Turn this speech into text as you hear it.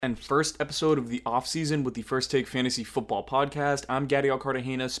And first episode of the offseason with the First Take Fantasy Football Podcast. I'm Gadiel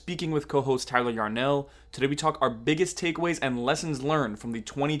Cartagena, speaking with co-host Tyler Yarnell. Today we talk our biggest takeaways and lessons learned from the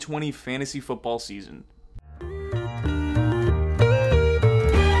 2020 fantasy football season.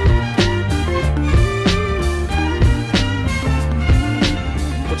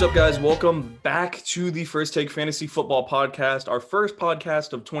 What's up, guys? Welcome back to the First Take Fantasy Football Podcast, our first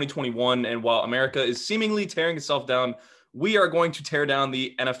podcast of 2021. And while America is seemingly tearing itself down, we are going to tear down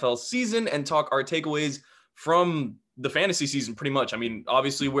the NFL season and talk our takeaways from the fantasy season, pretty much. I mean,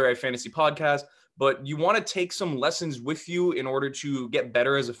 obviously, we're a fantasy podcast, but you want to take some lessons with you in order to get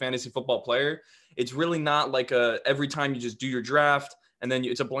better as a fantasy football player. It's really not like every time you just do your draft and then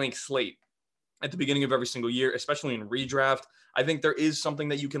it's a blank slate at the beginning of every single year, especially in redraft. I think there is something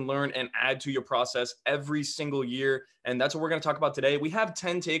that you can learn and add to your process every single year, and that's what we're going to talk about today. We have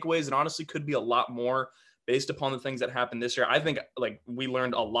 10 takeaways, and honestly could be a lot more based upon the things that happened this year. I think we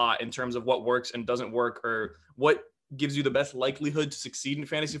learned a lot in terms of what works and doesn't work, or what gives you the best likelihood to succeed in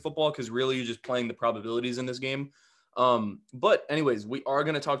fantasy football, because really you're just playing the probabilities in this game. But anyways, we are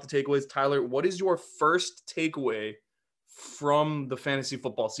going to talk the takeaways. Tyler, what is your first takeaway from the fantasy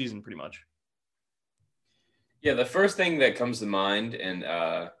football season, pretty much? Yeah, the first thing that comes to mind, and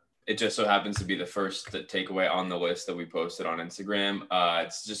it just so happens to be the first takeaway on the list that we posted on Instagram,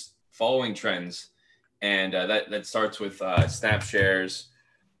 it's just following trends. And that starts with snap shares,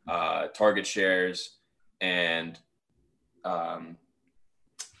 target shares, and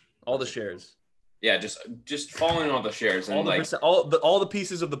all the shares. Yeah, just following all the shares and all the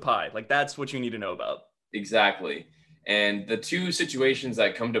pieces of the pie. Like, that's what you need to know about. Exactly. And the two situations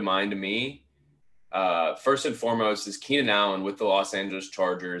that come to mind to me, first and foremost, is Keenan Allen with the Los Angeles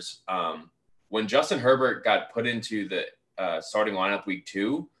Chargers. When Justin Herbert got put into the starting lineup week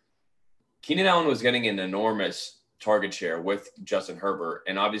 2, Keenan Allen was getting an enormous target share with Justin Herbert,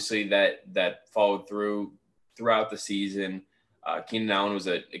 and obviously that followed throughout the season. Keenan Allen was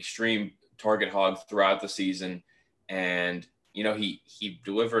an extreme target hog throughout the season, and he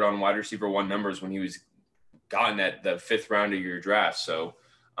delivered on wide receiver 1 numbers when he was gotten at the 5th round of your draft. So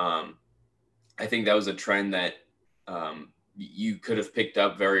I think that was a trend that you could have picked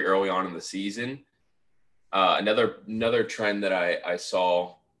up very early on in the season. Another trend that I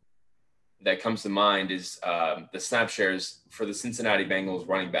saw that comes to mind is the snap shares for the Cincinnati Bengals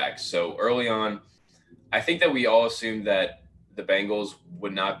running backs. So early on, I think that we all assumed that the Bengals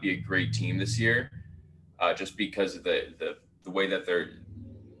would not be a great team this year, just because of the way that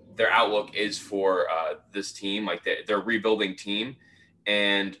their outlook is for this team. Like they're a rebuilding team,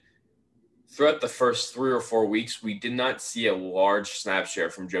 and throughout the first 3 or 4 weeks, we did not see a large snap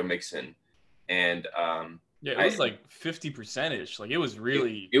share from Joe Mixon, and yeah, it was like 50%ish. Like, it was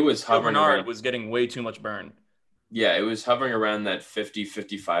really it was hovering around. It was getting way too much burn. Yeah, it was hovering around that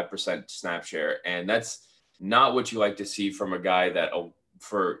 55% snap share, and that's not what you like to see from a guy that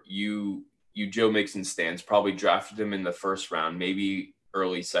for you Joe Mixon stands, probably drafted him in the 1st round, maybe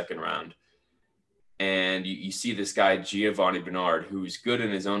early 2nd round. And you see this guy, Giovanni Bernard, who's good in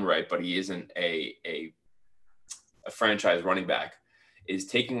his own right, but he isn't a franchise running back, is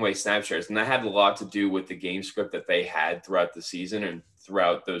taking away snap shares. And that had a lot to do with the game script that they had throughout the season and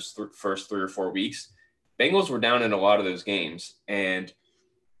throughout those first 3 or 4 weeks. Bengals were down in a lot of those games. And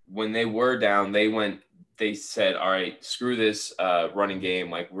when they were down, they said, all right, screw this running game.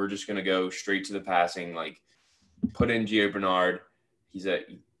 Like, we're just going to go straight to the passing. Like, put in Gio Bernard.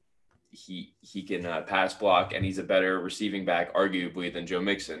 He can pass block, and he's a better receiving back, arguably, than Joe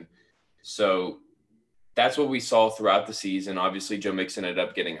Mixon. So that's what we saw throughout the season. Obviously, Joe Mixon ended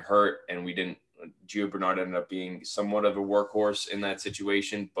up getting hurt, and Gio Bernard ended up being somewhat of a workhorse in that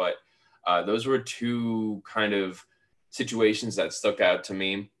situation. But those were two kind of situations that stuck out to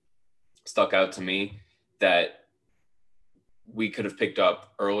me that we could have picked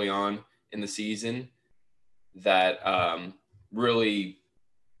up early on in the season that really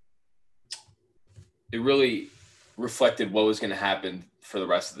reflected what was going to happen for the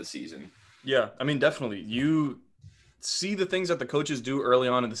rest of the season. Yeah, I mean, definitely. You see the things that the coaches do early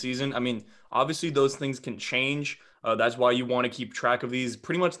on in the season. I mean, obviously those things can change. That's why you want to keep track of these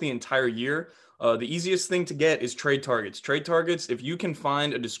pretty much the entire year. The easiest thing to get is trade targets. Trade targets, if you can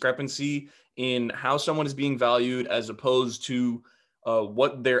find a discrepancy in how someone is being valued as opposed to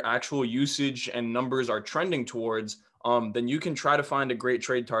what their actual usage and numbers are trending towards, then you can try to find a great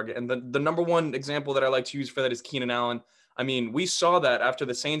trade target. And the number one example that I like to use for that is Keenan Allen. I mean, we saw that after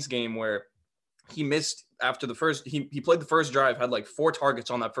the Saints game where he missed after the first, he played the first drive, had like 4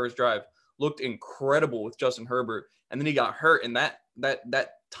 targets on that first drive, looked incredible with Justin Herbert. And then he got hurt, and that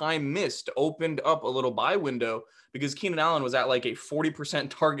time missed opened up a little buy window because Keenan Allen was at like a 40%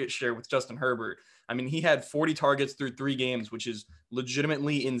 target share with Justin Herbert. I mean, he had 40 targets through 3 games, which is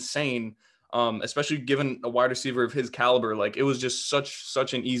legitimately insane, especially given a wide receiver of his caliber. Like, it was just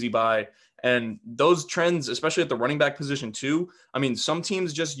such an easy buy. And those trends, especially at the running back position too, I mean, some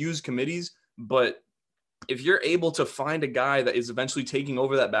teams just use committees, but if you're able to find a guy that is eventually taking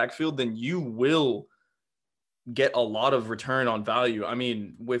over that backfield, then you will get a lot of return on value. I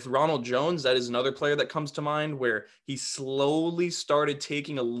mean, with Ronald Jones, that is another player that comes to mind where he slowly started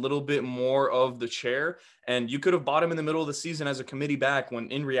taking a little bit more of the chair, and you could have bought him in the middle of the season as a committee back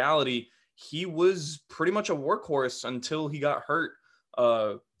when in reality, he was pretty much a workhorse until he got hurt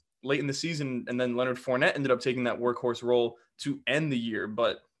late in the season. And then Leonard Fournette ended up taking that workhorse role to end the year.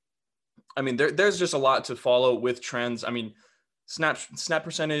 But I mean, there's just a lot to follow with trends. I mean, snap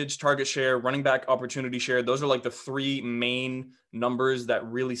percentage, target share, running back opportunity share. Those are like the 3 main numbers that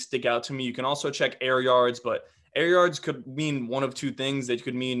really stick out to me. You can also check air yards, but air yards could mean one of 2 things. They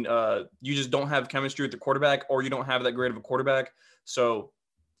could mean you just don't have chemistry with the quarterback, or you don't have that great of a quarterback. So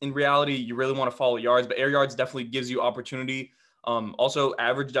in reality, you really want to follow yards, but air yards definitely gives you opportunity. Also,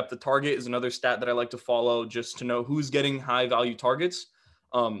 average depth of target is another stat that I like to follow just to know who's getting high value targets.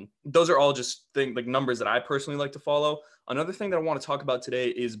 Those are all just like numbers that I personally like to follow. Another thing that I want to talk about today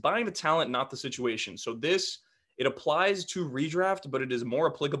is buying the talent, not the situation. So it applies to redraft, but it is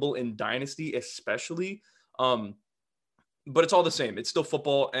more applicable in dynasty, especially. But it's all the same. It's still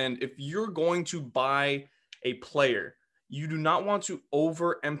football. And if you're going to buy a player, you do not want to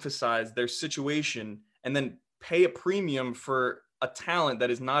overemphasize their situation and then pay a premium for a talent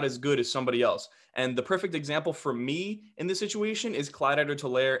that is not as good as somebody else. And the perfect example for me in this situation is Clyde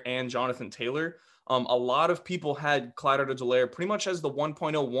Edwards-Helaire and Jonathan Taylor. A lot of people had Clyde Edwards-Helaire pretty much as the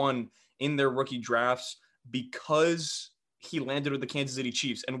 1.01 in their rookie drafts because he landed with the Kansas City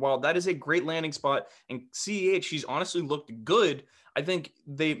Chiefs. And while that is a great landing spot, and CEH, he's honestly looked good, I think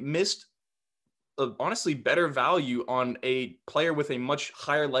they missed honestly better value on a player with a much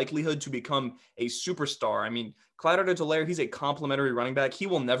higher likelihood to become a superstar. I mean, Clyde Edwards-Helaire, he's a complimentary running back. He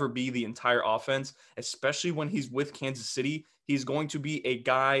will never be the entire offense, especially when he's with Kansas City. He's going to be a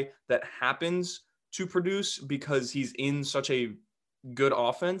guy that happens to produce because he's in such a good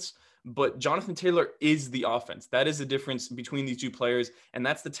offense. But Jonathan Taylor is the offense. That is the difference between these 2 players, and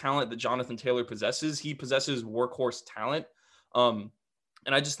that's the talent that Jonathan Taylor possesses. He possesses workhorse talent. And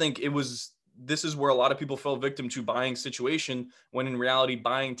I just think this is where a lot of people fell victim to buying situation when in reality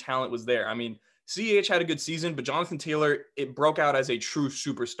buying talent was there. I mean, CEH had a good season, but Jonathan Taylor, it broke out as a true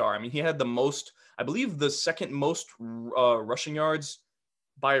superstar. I mean, he had the most, I believe the second most rushing yards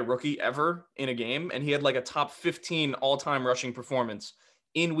by a rookie ever in a game. And he had like a top 15 all-time rushing performance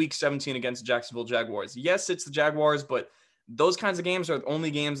in week 17 against Jacksonville Jaguars. Yes, it's the Jaguars, but those kinds of games are the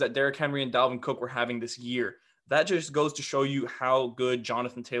only games that Derrick Henry and Dalvin Cook were having this year. That just goes to show you how good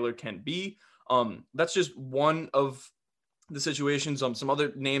Jonathan Taylor can be. That's just one of the situations. Some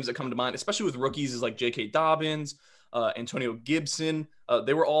other names that come to mind, especially with rookies, is like J.K. Dobbins, Antonio Gibson.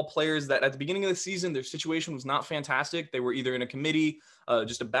 They were all players that at the beginning of the season, their situation was not fantastic. They were either in a committee,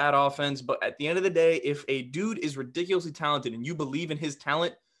 just a bad offense. But at the end of the day, if a dude is ridiculously talented and you believe in his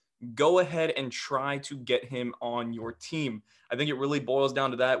talent, go ahead and try to get him on your team. I think it really boils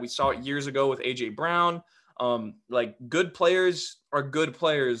down to that. We saw it years ago with A.J. Brown. Like, good players are good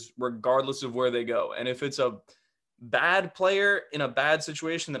players regardless of where they go. And if it's a bad player in a bad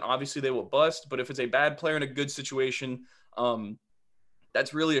situation, then obviously they will bust. But if it's a bad player in a good situation,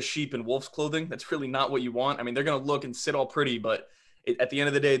 that's really a sheep in wolf's clothing. That's really not what you want. I mean, they're going to look and sit all pretty, but at the end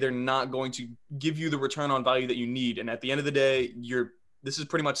of the day, they're not going to give you the return on value that you need. And at the end of the day, this is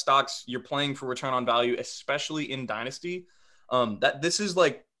pretty much stocks. You're playing for return on value, especially in Dynasty. This is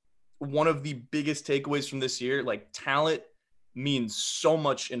like one of the biggest takeaways from this year. Like, talent means so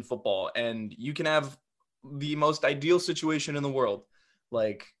much in football, and you can have the most ideal situation in the world.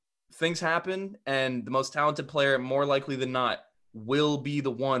 Like, things happen, and the most talented player, more likely than not, will be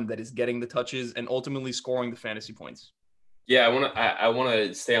the one that is getting the touches and ultimately scoring the fantasy points. Yeah, I want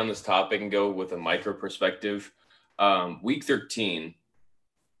to stay on this topic and go with a micro perspective. Week 13,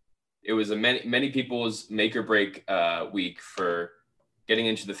 it was many people's make or break week for getting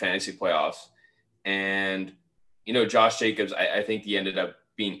into the fantasy playoffs. And, Josh Jacobs, I think he ended up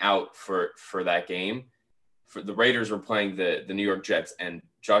being out for that game. For the Raiders were playing the New York Jets, and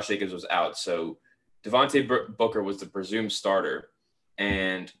Josh Jacobs was out. So Devontae Booker was the presumed starter.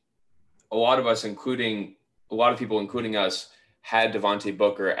 And a lot of people, including us, had Devontae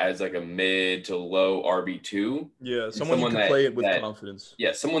Booker as like a mid to low RB2. Yeah, someone you could play it with confidence.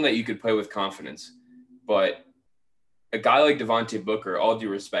 Yeah, someone that you could play with confidence. But a guy like Devontae Booker, all due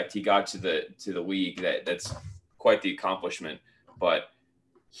respect, he got to the league. That's quite the accomplishment. But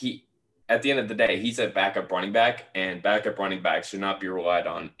he, at the end of the day, he's a backup running back, and backup running backs should not be relied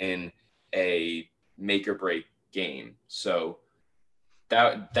on in a make or break game. So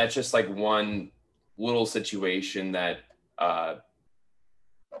that's just like one little situation that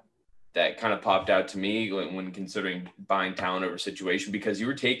that kind of popped out to me when considering buying talent over situation, because you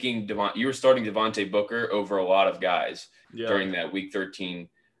were starting Devontae Booker over a lot of guys during that week 13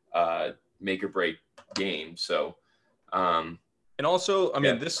 make or break game. So, and also, I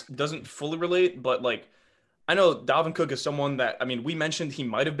mean, this doesn't fully relate, but like, I know Dalvin Cook is someone that, I mean, we mentioned he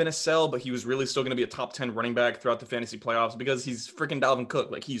might have been a sell, but he was really still going to be a top 10 running back throughout the fantasy playoffs because he's freaking Dalvin Cook.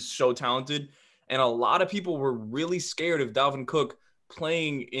 Like, he's so talented. And a lot of people were really scared of Dalvin Cook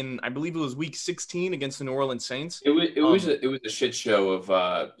playing in, I believe it was week 16 against the New Orleans Saints. It was a shit show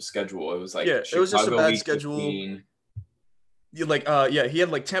of schedule. It was like, it was just a bad schedule. 15. He had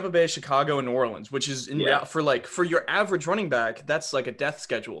like Tampa Bay, Chicago, and New Orleans, which is for your average running back, that's like a death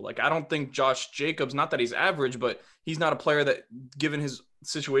schedule. Like, I don't think Josh Jacobs, not that he's average, but he's not a player that, given his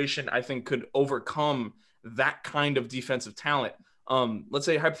situation, I think could overcome that kind of defensive talent. Let's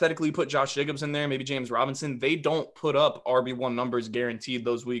say hypothetically you put Josh Jacobs in there, maybe James Robinson. They don't put up RB1 numbers guaranteed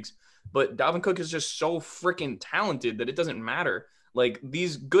those weeks, but Dalvin Cook is just so freaking talented that it doesn't matter. Like,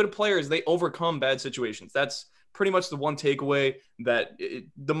 these good players, they overcome bad situations. That's pretty much the one takeaway, that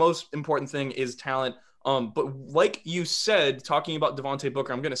the most important thing is talent. But like you said, talking about Devontae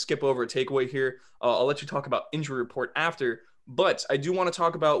Booker, I'm going to skip over a takeaway here. I'll let you talk about injury report after. But I do want to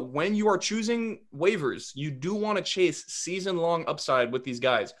talk about when you are choosing waivers, you do want to chase season-long upside with these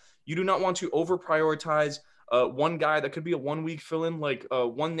guys. You do not want to over-prioritize one guy that could be a one-week fill-in. Like,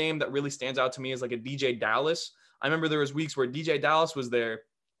 one name that really stands out to me is like a DJ Dallas. I remember there was weeks where DJ Dallas was there,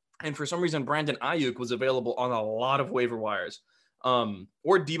 and for some reason, Brandon Ayuk was available on a lot of waiver wires. Or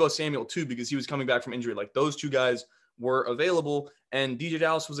Deebo Samuel, too, because he was coming back from injury. Like, those two guys were available. And DJ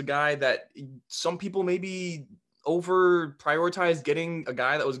Dallas was a guy that some people maybe over-prioritized getting a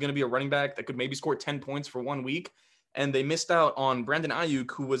guy that was going to be a running back that could maybe score 10 points for 1 week. And they missed out on Brandon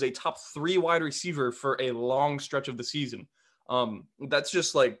Ayuk, who was a top 3 wide receiver for a long stretch of the season. That's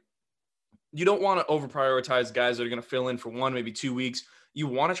just like, you don't want to over-prioritize guys that are going to fill in for 1, maybe 2 weeks. You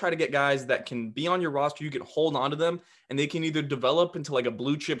want to try to get guys that can be on your roster. You can hold on to them, and they can either develop into like a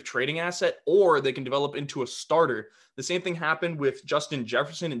blue chip trading asset, or they can develop into a starter. The same thing happened with Justin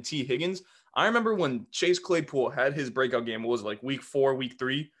Jefferson and T. Higgins. I remember when Chase Claypool had his breakout game, it was like week 4, week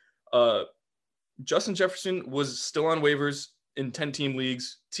 3. Justin Jefferson was still on waivers in 10-team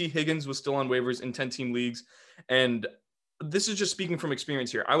leagues. T. Higgins was still on waivers in 10-team leagues. And this is just speaking from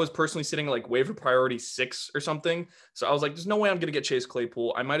experience here. I was personally sitting like waiver priority 6 or something. So I was like, there's no way I'm going to get Chase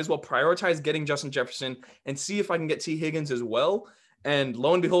Claypool. I might as well prioritize getting Justin Jefferson and see if I can get T. Higgins as well. And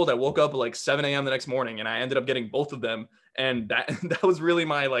lo and behold, I woke up at like 7 a.m. the next morning, and I ended up getting both of them. And that was really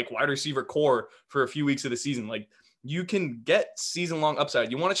my like wide receiver core for a few weeks of the season. Like, you can get season-long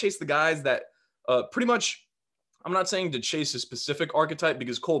upside. You want to chase the guys that pretty much, I'm not saying to chase a specific archetype,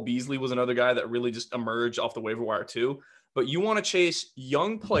 because Cole Beasley was another guy that really just emerged off the waiver wire too. But you want to chase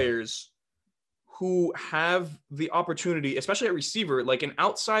young players who have the opportunity, especially at receiver, like an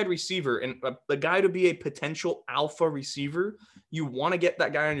outside receiver and the guy to be a potential alpha receiver. You want to get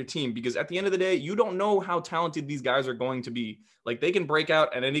that guy on your team, because at the end of the day, you don't know how talented these guys are going to be. Like, they can break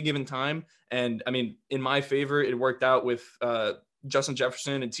out at any given time. And I mean, in my favor, it worked out with Justin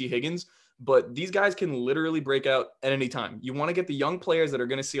Jefferson and T. Higgins. But these guys can literally break out at any time. You want to get the young players that are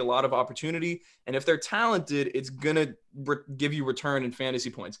going to see a lot of opportunity. And if they're talented, it's going to give you return in fantasy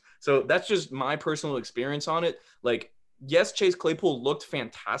points. So that's just my personal experience on it. Like, yes, Chase Claypool looked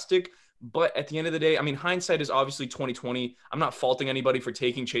fantastic, but at the end of the day, I mean, hindsight is obviously 2020. I'm not faulting anybody for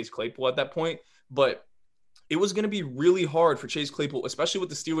taking Chase Claypool at that point, but it was going to be really hard for Chase Claypool, especially with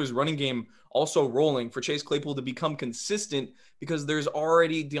the Steelers running game also rolling, for Chase Claypool to become consistent, because there's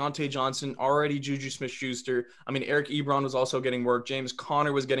already Deontay Johnson, already Juju Smith-Schuster. I mean, Eric Ebron was also getting work. James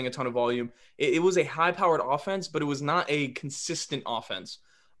Conner was getting a ton of volume. It was a high-powered offense, but it was not a consistent offense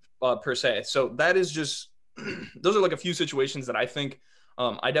per se. So that is just – those are like a few situations that I think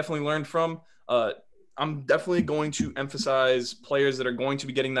I definitely learned from. I'm definitely going to emphasize players that are going to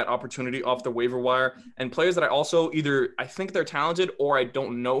be getting that opportunity off the waiver wire, and players that I also either I think they're talented or I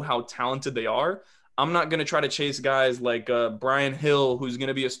don't know how talented they are. I'm not going to try to chase guys like Brian Hill, who's going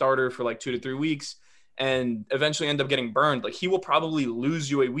to be a starter for like 2 to 3 weeks and eventually end up getting burned. Like, he will probably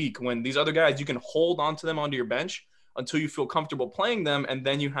lose you a week, when these other guys, you can hold on to them onto your bench until you feel comfortable playing them, and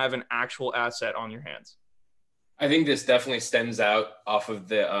then you have an actual asset on your hands. I think this definitely stems out off of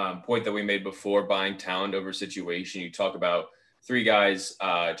the point that we made before, buying talent over situation. You talk about three guys,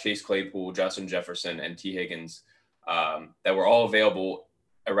 Chase Claypool, Justin Jefferson, and T. Higgins, that were all available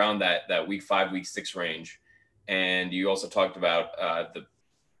around that week 5, week 6 range. And you also talked about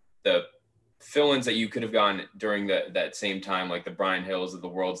the fill-ins that you could have gone during that same time, like the Brian Hills of the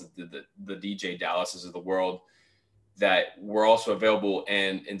world, the DJ Dallases of the world, that were also available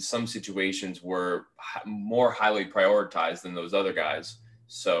and in some situations were more highly prioritized than those other guys.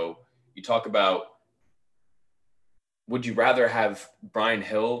 So you talk about, would you rather have Brian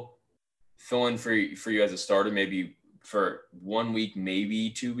Hill fill in for you as a starter, maybe for 1 week, maybe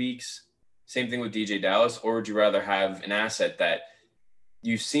 2 weeks? Same thing with DJ Dallas. Or would you rather have an asset that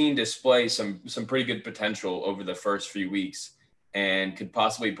you've seen display some pretty good potential over the first few weeks and could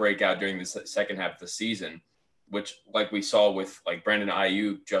possibly break out during the second half of the season, which, like we saw with like Brandon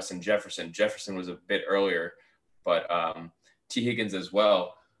Ayuk, Justin Jefferson. Jefferson was a bit earlier, but T. Higgins as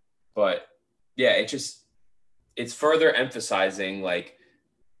well. But yeah, it's further emphasizing like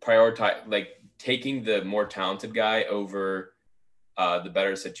taking the more talented guy over the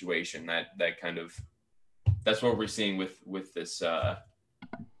better situation. That's what we're seeing with this.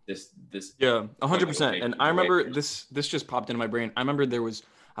 This Yeah, 100%. And I remember this just popped into my brain. I remember there was,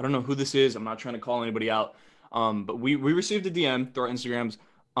 I don't know who this is. I'm not trying to call anybody out. But we received a DM through our Instagrams.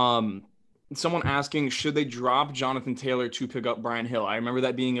 Someone asking, should they drop Jonathan Taylor to pick up Brian Hill? I remember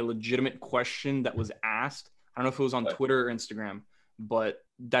that being a legitimate question that was asked. I don't know if it was on Twitter or Instagram, but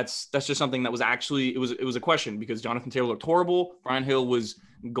that's just something that was actually, it was a question because Jonathan Taylor looked horrible. Brian Hill was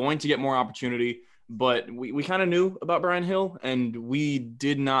going to get more opportunity, but we kind of knew about Brian Hill and we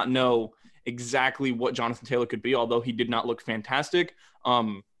did not know exactly what Jonathan Taylor could be, although he did not look fantastic.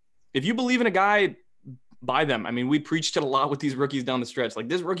 If you believe in a guy, buy them. I mean, we preached it a lot with these rookies down the stretch. Like,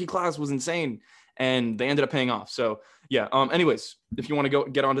 this rookie class was insane and they ended up paying off. So yeah. Anyways, if you want to go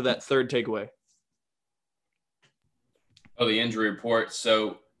get onto that third takeaway. Oh, the injury report.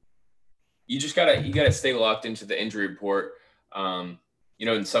 So you gotta stay locked into the injury report.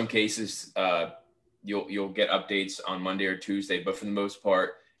 In some cases, you'll get updates on Monday or Tuesday, but for the most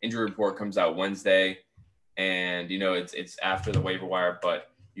part, injury report comes out Wednesday, and it's after the waiver wire, but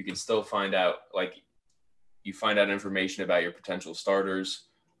you can still find out, like, you find out information about your potential starters,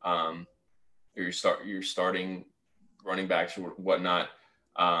 or your starting running backs or whatnot.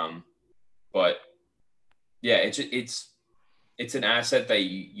 But yeah, it's an asset that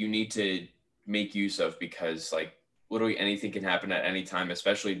you need to make use of because, like, literally anything can happen at any time,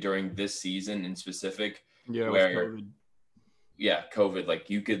 especially during this season in specific. Yeah, where COVID, like,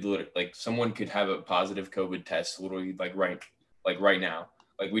 you could like someone could have a positive COVID test literally right now.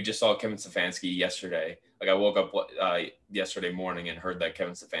 Like, we just saw Kevin Stefanski yesterday. Like, I woke up yesterday morning and heard that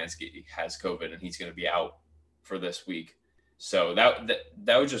Kevin Stefanski has COVID and he's going to be out for this week. So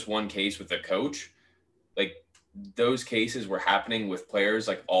that was just one case with a coach. Like, those cases were happening with players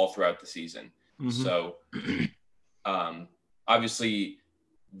like all throughout the season. Mm-hmm. So obviously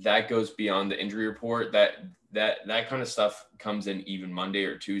that goes beyond the injury report. That kind of stuff comes in even Monday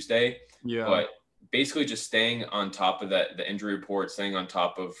or Tuesday. Yeah. But basically just staying on top of the injury report, staying on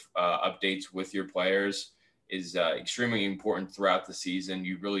top of updates with your players is extremely important throughout the season.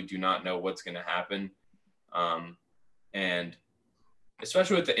 You really do not know what's going to happen. And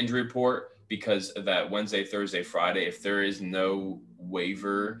especially with the injury report, because of that Wednesday, Thursday, Friday, if there's no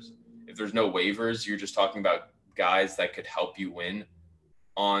waivers, you're just talking about guys that could help you win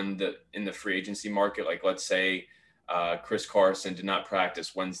in the free agency market. Like, let's say Chris Carson did not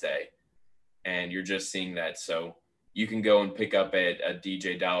practice Wednesday, and you're just seeing that. So you can go and pick up a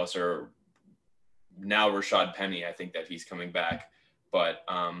DJ Dallas or now Rashad Penny. I think that he's coming back, but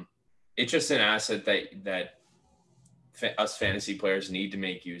it's just an asset that us fantasy players need to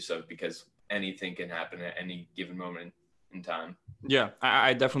make use of because anything can happen at any given moment in time. Yeah,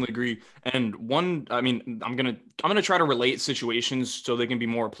 I definitely agree. And I'm gonna try to relate situations so they can be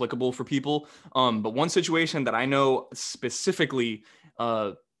more applicable for people. But one situation that I know specifically,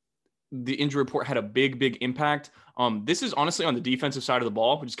 the injury report had a big impact. This is honestly on the defensive side of the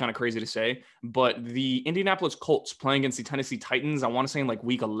ball, which is kind of crazy to say. But the Indianapolis Colts playing against the Tennessee Titans, I want to say in like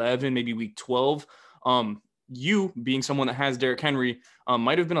week 11, maybe week 12. You being someone that has Derrick Henry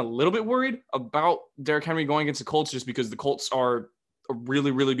might have been a little bit worried about Derrick Henry going against the Colts just because the Colts are a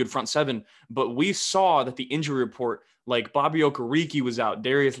really, really good front seven. But we saw that the injury report, like Bobby Okereke was out,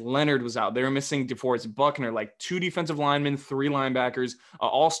 Darius Leonard was out. They were missing DeForest Buckner, like 2 defensive linemen, 3 linebackers,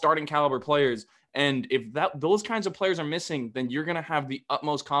 all starting caliber players. And if those kinds of players are missing, then you're going to have the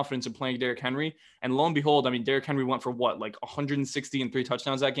utmost confidence in playing Derrick Henry. And lo and behold, I mean, Derrick Henry went for what, like 160 and 3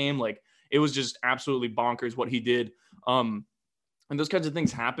 touchdowns that game. Like, It was just absolutely bonkers what he did. And those kinds of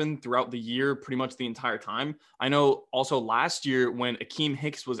things happen throughout the year, pretty much the entire time. I know also last year when Akeem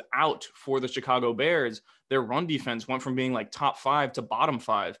Hicks was out for the Chicago Bears, their run defense went from being like top 5 to bottom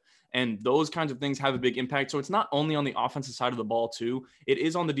 5. And those kinds of things have a big impact. So it's not only on the offensive side of the ball too, it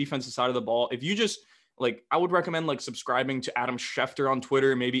is on the defensive side of the ball. If you just like, I would recommend like subscribing to Adam Schefter on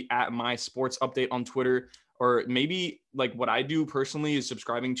Twitter, maybe at My Sports Update on Twitter, or maybe like what I do personally is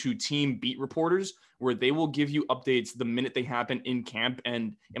subscribing to team beat reporters where they will give you updates the minute they happen in camp.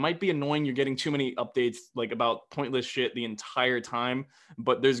 And it might be annoying you're getting too many updates like about pointless shit the entire time,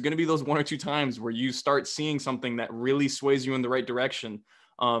 but there's going to be those 1 or 2 times where you start seeing something that really sways you in the right direction.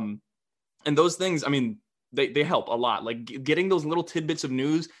 And those things, I mean, they help a lot. Like getting those little tidbits of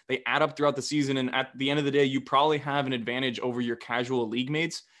news, they add up throughout the season. And at the end of the day, you probably have an advantage over your casual league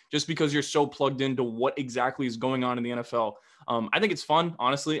mates just because you're so plugged into what exactly is going on in the NFL. I think it's fun,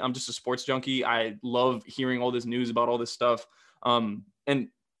 honestly. I'm just a sports junkie. I love hearing all this news about all this stuff. And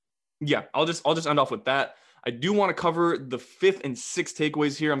yeah, I'll just end off with that. I do want to cover the 5th and 6th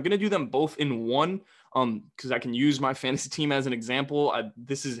takeaways here. I'm going to do them both in one because I can use my fantasy team as an example.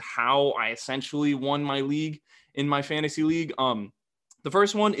 This is how I essentially won my league in my fantasy league. The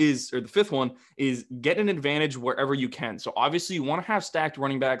 5th one is get an advantage wherever you can. So obviously you want to have stacked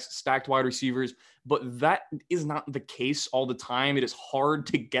running backs, stacked wide receivers, but that is not the case all the time. It is hard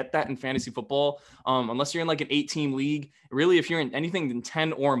to get that in fantasy football. Unless you're in like an 8-team league, really, if you're in anything than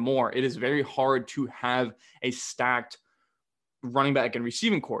 10 or more, it is very hard to have a stacked running back and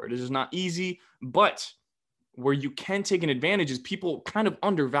receiving core. It is just not easy, but where you can take an advantage is people kind of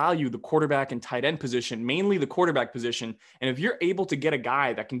undervalue the quarterback and tight end position, mainly the quarterback position. And if you're able to get a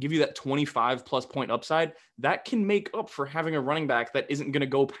guy that can give you that 25 plus point upside, that can make up for having a running back that isn't going to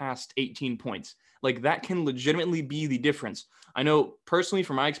go past 18 points. Like that can legitimately be the difference. I know personally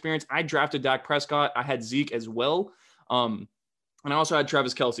from my experience, I drafted Dak Prescott. I had Zeke as well. And I also had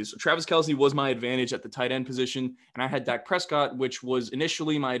Travis Kelce. So Travis Kelce was my advantage at the tight end position. And I had Dak Prescott, which was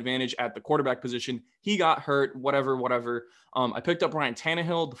initially my advantage at the quarterback position. He got hurt, whatever. I picked up Ryan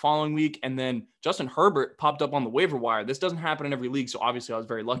Tannehill the following week. And then Justin Herbert popped up on the waiver wire. This doesn't happen in every league, so obviously I was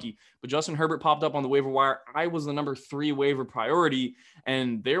very lucky. But Justin Herbert popped up on the waiver wire. I was the number 3 waiver priority.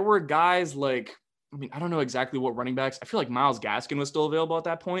 And there were guys like, I mean, I don't know exactly what running backs. I feel like Myles Gaskin was still available at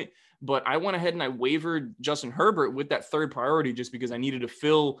that point. But I went ahead and I wavered Justin Herbert with that 3rd priority just because I needed to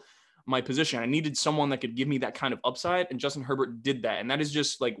fill my position. I needed someone that could give me that kind of upside, and Justin Herbert did that. And that is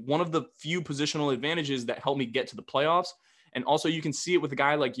just like one of the few positional advantages that helped me get to the playoffs. And also you can see it with a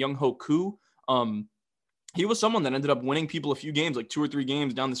guy like Younghoe Koo. He was someone that ended up winning people a few games, like 2 or 3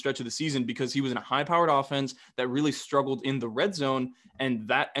 games down the stretch of the season because he was in a high-powered offense that really struggled in the red zone, and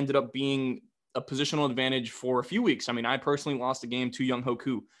that ended up being a positional advantage for a few weeks. I mean, I personally lost a game to Younghoe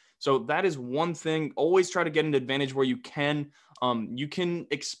Koo. So that is one thing. Always try to get an advantage where you can. You can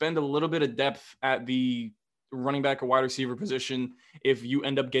expend a little bit of depth at the running back or wide receiver position if you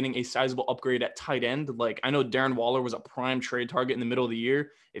end up getting a sizable upgrade at tight end. Like I know Darren Waller was a prime trade target in the middle of the year.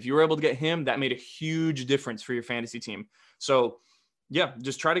 If you were able to get him, that made a huge difference for your fantasy team. So yeah,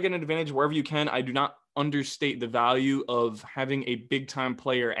 just try to get an advantage wherever you can. I do not understate the value of having a big time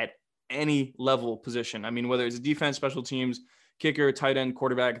player at any level position. I mean, whether it's defense, special teams, kicker, tight end,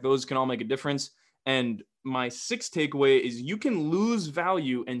 quarterback, those can all make a difference. And my 6th takeaway is you can lose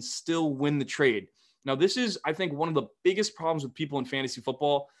value and still win the trade. Now, this is, I think, one of the biggest problems with people in fantasy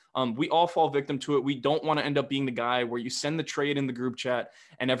football. We all fall victim to it. We don't want to end up being the guy where you send the trade in the group chat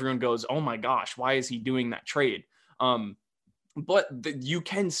and everyone goes, oh my gosh, why is he doing that trade? But you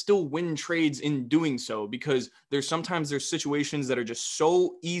can still win trades in doing so because there's situations that are just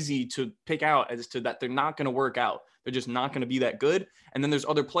so easy to pick out as to that they're not going to work out. They're just not going to be that good. And then there's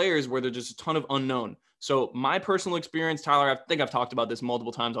other players where there's just a ton of unknown. So my personal experience, Tyler, I think I've talked about this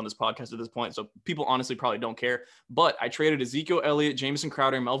multiple times on this podcast at this point. So people honestly probably don't care. But I traded Ezekiel Elliott, Jamison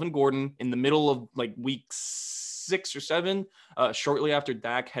Crowder, Melvin Gordon in the middle of like week 6 or 7, shortly after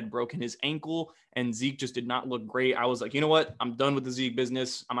Dak had broken his ankle and Zeke just did not look great. I was like, you know what? I'm done with the Zeke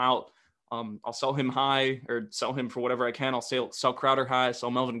business. I'm out. I'll sell him high or sell him for whatever I can. I'll sell Crowder high, sell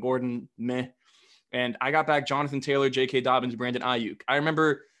Melvin Gordon, meh. And I got back Jonathan Taylor, J.K. Dobbins, Brandon Ayuk. I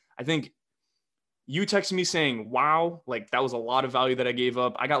remember, I think you texted me saying, wow, like that was a lot of value that I gave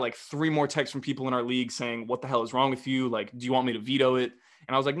up. I got like 3 more texts from people in our league saying, what the hell is wrong with you? Like, do you want me to veto it?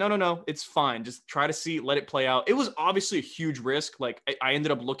 And I was like, no, it's fine. Just try to see, let it play out. It was obviously a huge risk. Like I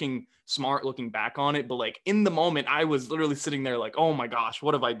ended up looking smart looking back on it. But like in the moment, I was literally sitting there like, oh my gosh,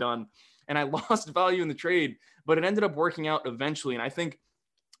 what have I done? And I lost value in the trade, but it ended up working out eventually. And I think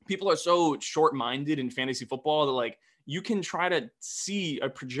people are so short-minded in fantasy football that like you can try to see or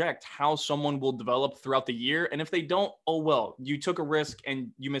project how someone will develop throughout the year. And if they don't, oh, well, you took a risk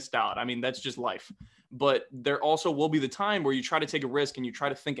and you missed out. I mean, that's just life. But there also will be the time where you try to take a risk and you try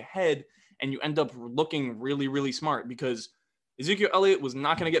to think ahead and you end up looking really, really smart, because Ezekiel Elliott was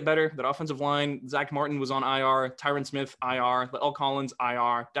not going to get better. That offensive line, Zach Martin was on IR, Tyron Smith, IR, L. Collins,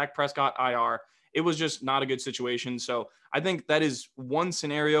 IR, Dak Prescott, IR. It was just not a good situation. So I think that is one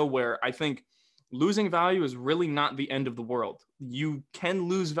scenario where I think losing value is really not the end of the world. You can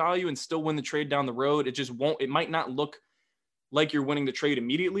lose value and still win the trade down the road. It just won't, it might not look like you're winning the trade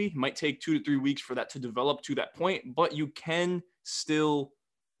immediately. It might take 2 to 3 weeks for that to develop to that point, but you can still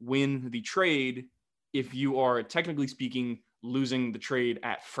win the trade if you are, technically speaking, losing the trade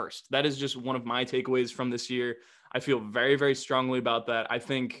at first. That is just one of my takeaways from this year. I feel very, very strongly about that. I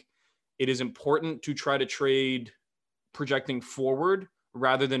think it is important to try to trade projecting forward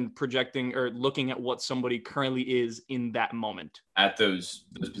rather than projecting or looking at what somebody currently is in that moment. At those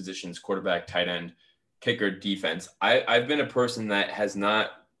positions, quarterback, tight end, kicker, defense, I've been a person that has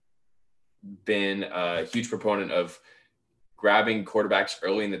not been a huge proponent of grabbing quarterbacks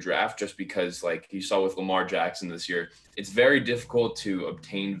early in the draft, just because, like you saw with Lamar Jackson this year, it's very difficult to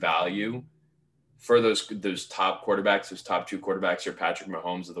obtain value for those top quarterbacks, those top 2 quarterbacks, your Patrick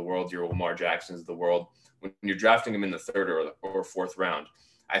Mahomes of the world, your Lamar Jacksons of the world, when you're drafting them in the 3rd or 4th round.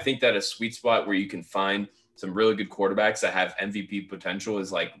 I think that a sweet spot where you can find some really good quarterbacks that have MVP potential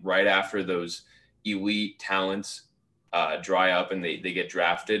is like right after those elite talents dry up and they get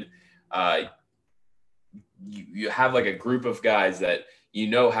drafted. You have like a group of guys that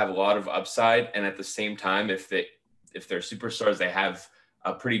have a lot of upside, and at the same time, if they're superstars, they have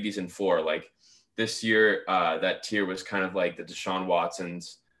a pretty decent floor. Like this year, that tier was kind of like the Deshaun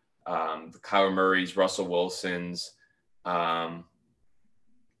Watsons, the Kyler Murrays, Russell Wilsons,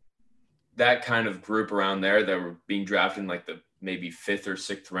 that kind of group around there that were being drafted in like the maybe 5th or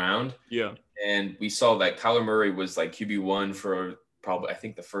 6th round. Yeah. And we saw that Kyler Murray was like QB1 for probably, I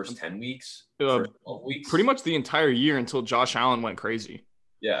think, the first 10 weeks, first 12 weeks. Pretty much the entire year until Josh Allen went crazy.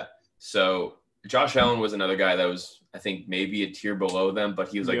 Yeah. So Josh Allen was another guy that was, I think, maybe a tier below them, but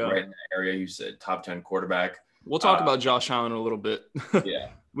he was like right in that area. He was a top 10 quarterback. We'll talk about Josh Allen in a little bit. Yeah.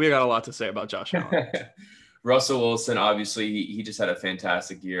 We got a lot to say about Josh Allen. Russell Wilson, obviously, he just had a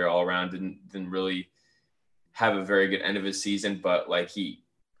fantastic year all around. Didn't really have a very good end of his season, but like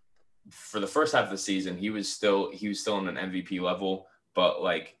for the first half of the season, he was still on an MVP level. But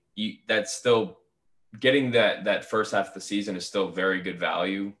like that's still getting that first half of the season is still very good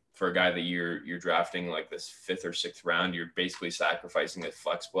value for a guy that you're drafting like this 5th or 6th round. You're basically sacrificing a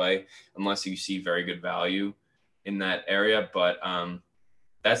flex play unless you see very good value in that area. But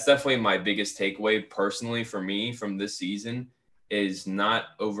that's definitely my biggest takeaway personally for me from this season is not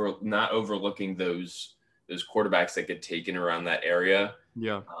overlooking those quarterbacks that get taken around that area.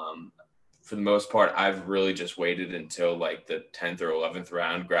 Yeah. For the most part, I've really just waited until like the 10th or 11th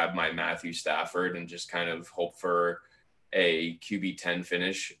round, grab my Matthew Stafford and just kind of hope for a QB 10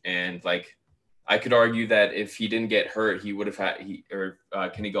 finish. And like, I could argue that if he didn't get hurt, he would have Kenny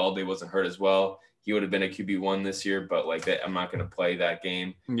Galladay wasn't hurt as well. He would have been a QB1 this year, but like that, I'm not going to play that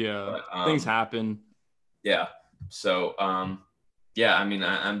game. Yeah. But, things happen. Yeah. So, yeah, I mean,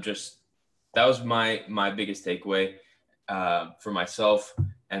 I'm just, that was my biggest takeaway for myself.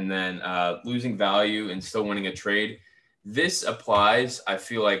 And then losing value and still winning a trade. This applies, I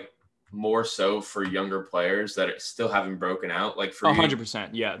feel like, more so for younger players that still haven't broken out. Like for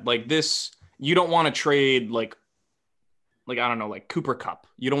 100%. Yeah. Like this, you don't want to trade like I don't know, like Cooper Kupp.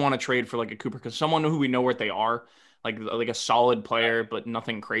 You don't want to trade for like a Cooper Kupp, someone who we know what they are, like a solid player, but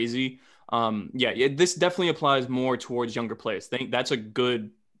nothing crazy. Yeah, this definitely applies more towards younger players. I think that's a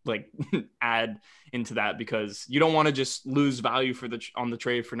good like add into that, because you don't want to just lose value on the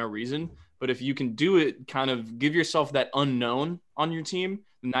trade for no reason. But if you can do it, kind of give yourself that unknown on your team,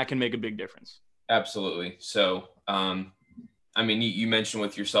 then that can make a big difference. Absolutely. So, I mean, you mentioned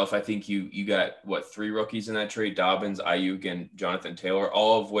with yourself, I think you got 3 rookies in that trade: Dobbins, Ayuk, and Jonathan Taylor,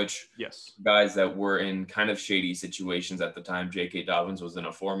 all of which guys that were in kind of shady situations at the time. J.K. Dobbins was in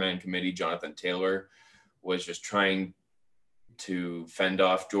a 4-man committee. Jonathan Taylor was just trying to fend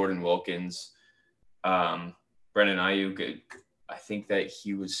off Jordan Wilkins. Brendan Ayuk, I think that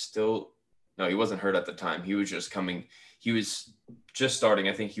he wasn't hurt at the time. He was just starting.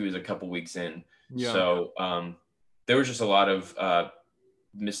 I think he was a couple weeks in. Yeah. So there was just a lot of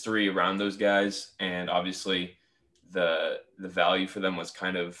mystery around those guys. And obviously the value for them was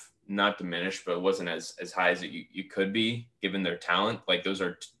kind of not diminished, but it wasn't as high as you could be given their talent. Like those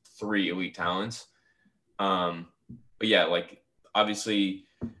are 3 elite talents. But yeah, like obviously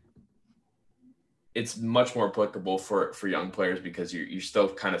it's much more applicable for young players because you're still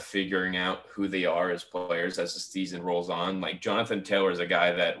kind of figuring out who they are as players as the season rolls on. Like Jonathan Taylor is a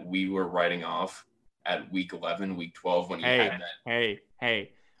guy that we were writing off at week 11, week 12 when he had that.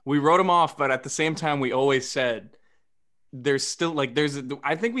 Hey. We wrote him off, but at the same time, we always said there's still like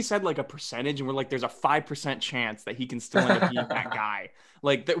I think we said like a percentage, and we're like there's a 5% chance that he can still end up being that guy.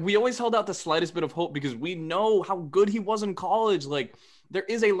 Like that, we always held out the slightest bit of hope because we know how good he was in college. Like there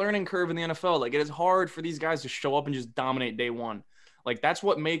is a learning curve in the NFL. Like it is hard for these guys to show up and just dominate day one. Like that's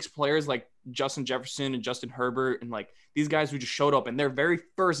what makes players like Justin Jefferson and Justin Herbert and like these guys who just showed up in their very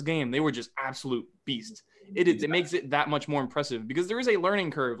first game, they were just absolute beasts. It makes it that much more impressive because there is a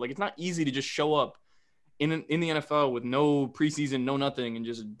learning curve. Like it's not easy to just show up in the NFL with no preseason, no nothing, and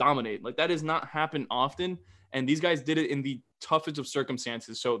just dominate. Like that does not happen often. And these guys did it in the toughest of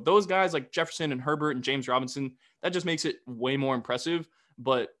circumstances. So those guys like Jefferson and Herbert and James Robinson, that just makes it way more impressive.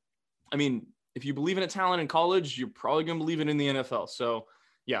 But I mean, if you believe in a talent in college, you're probably going to believe it in the NFL. So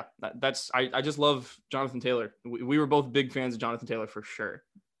yeah, I just love Jonathan Taylor. We were both big fans of Jonathan Taylor for sure.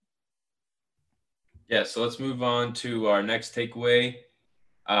 Yeah. So let's move on to our next takeaway.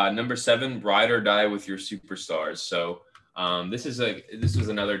 Number 7, ride or die with your superstars. So this was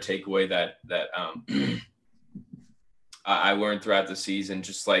another takeaway that I learned throughout the season,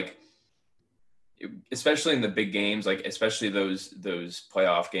 just like, especially in the big games, like especially those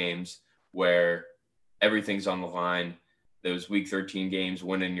playoff games where everything's on the line, those week 13 games,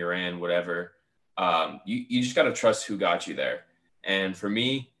 winning you're in, whatever. You just got to trust who got you there. And for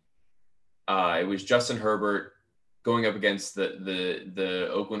me, it was Justin Herbert going up against the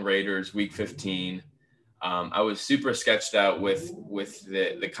Oakland Raiders week 15. I was super sketched out with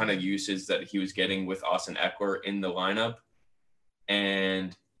the kind of uses that he was getting with Austin Ekeler in the lineup.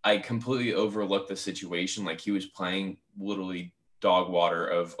 And I completely overlooked the situation. Like he was playing literally dog water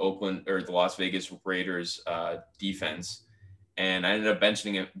of Oakland or the Las Vegas Raiders defense. And I ended up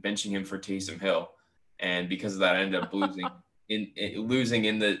benching him for Taysom Hill. And because of that, I ended up losing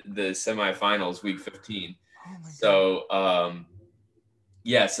in the semifinals week 15. So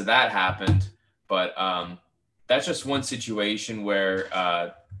that happened, but that's just one situation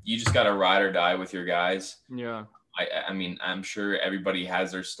where you just got to ride or die with your guys. Yeah. I mean, I'm sure everybody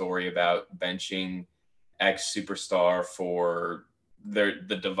has their story about benching X superstar for the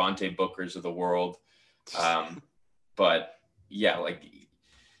Devontae Bookers of the world. But yeah, like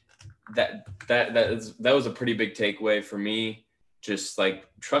that was a pretty big takeaway for me. Just like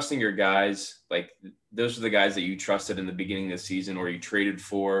trusting your guys, like those are the guys that you trusted in the beginning of the season or you traded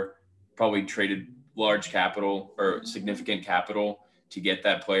for, probably traded large capital or significant capital to get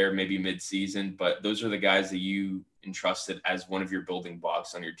that player maybe mid-season, but those are the guys that you entrusted as one of your building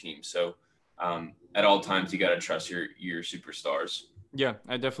blocks on your team. So at all times, you got to trust your superstars. Yeah,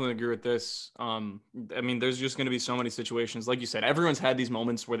 I definitely agree with this. I mean, there's just going to be so many situations. Like you said, everyone's had these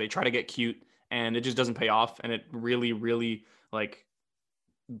moments where they try to get cute and it just doesn't pay off. And it really, really like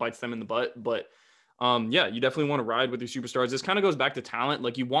bites them in the butt. But yeah, you definitely want to ride with your superstars. This kind of goes back to talent.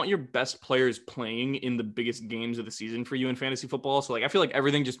 Like you want your best players playing in the biggest games of the season for you in fantasy football. So like, I feel like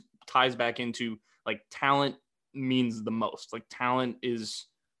everything just ties back into like talent means the most. Like talent is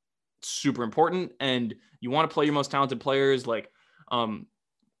super important and you want to play your most talented players. Like,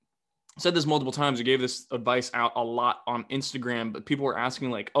 said this multiple times. I gave this advice out a lot on Instagram, but people were asking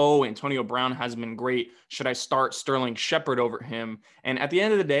like, oh, Antonio Brown has been great. Should I start Sterling Shepard over him? And at the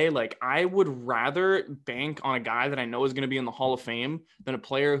end of the day, like I would rather bank on a guy that I know is going to be in the Hall of Fame than a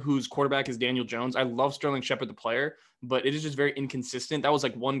player whose quarterback is Daniel Jones. I love Sterling Shepard, the player, but it is just very inconsistent. That was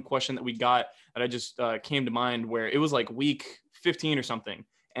like one question that we got that I just came to mind where it was like week 15 or something.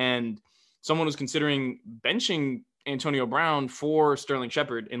 And someone was considering benching Antonio Brown for Sterling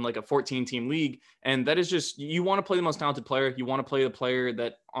Shepard in like a 14-team league. And that is just, you want to play the most talented player. You want to play the player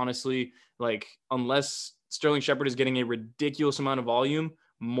that honestly, like, unless Sterling Shepard is getting a ridiculous amount of volume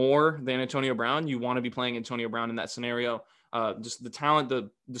more than Antonio Brown, you want to be playing Antonio Brown in that scenario. Just the talent, the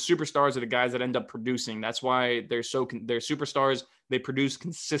superstars are the guys that end up producing. That's why they're superstars. They produce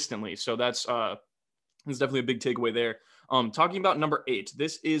consistently. So that's definitely a big takeaway there. Talking about number 8,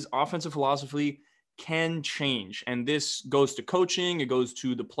 this is offensive philosophy can change. And this goes to coaching. It goes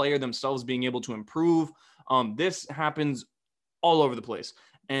to the player themselves being able to improve. This happens all over the place.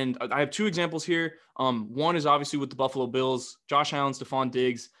 And I have 2 examples here. One is obviously with the Buffalo Bills, Josh Allen, Stephon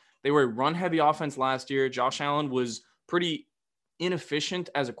Diggs. They were a run-heavy offense last year. Josh Allen was pretty inefficient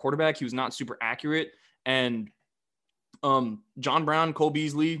as a quarterback. He was not super accurate. And John Brown, Cole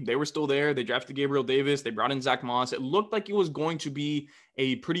Beasley, they were still there. They drafted Gabriel Davis. They brought in Zach Moss. It looked like it was going to be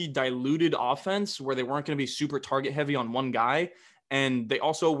a pretty diluted offense where they weren't going to be super target heavy on one guy. And they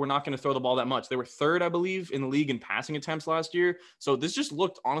also were not going to throw the ball that much. They were third, I believe, in the league in passing attempts last year. So this just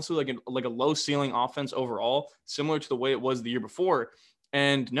looked honestly like a low ceiling offense overall, similar to the way it was the year before.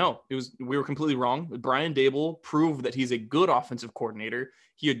 And no, we were completely wrong. Brian Daboll proved that he's a good offensive coordinator.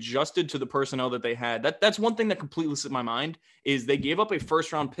 He adjusted to the personnel that they had. That's one thing that completely slipped my mind is they gave up a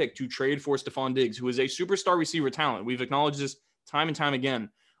first round pick to trade for Stephon Diggs, who is a superstar receiver talent. We've acknowledged this time and time again.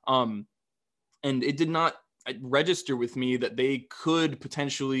 And it did not register with me that they could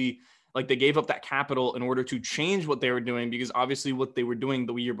potentially, like, they gave up that capital in order to change what they were doing, because obviously what they were doing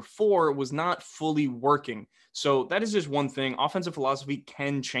the year before was not fully working. So that is just one thing. Offensive philosophy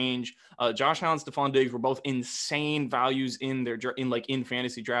can change. Josh Allen, Stephon Diggs were both insane values in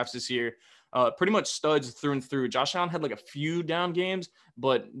fantasy drafts this year. Pretty much studs through and through. Josh Allen had like a few down games,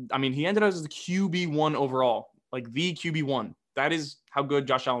 but I mean, he ended up as the QB1 overall, like the QB1. That is how good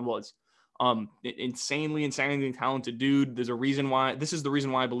Josh Allen was. Insanely talented dude. This is the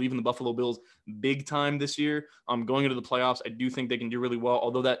reason why I believe in the Buffalo Bills big time this year. Going into the playoffs, I do think they can do really well,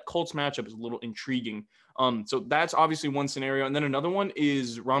 although that Colts matchup is a little intriguing. So that's obviously one scenario. And then another one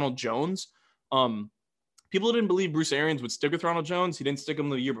is Ronald Jones. People didn't believe Bruce Arians would stick with Ronald Jones. He didn't stick him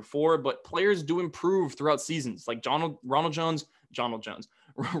the year before, but players do improve throughout seasons. Like Ronald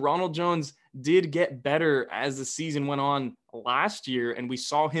Jones did get better as the season went on last year, and we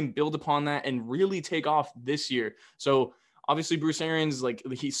saw him build upon that and really take off this year. So obviously Bruce Arians, like,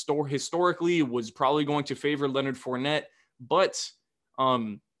 he historically was probably going to favor Leonard Fournette, but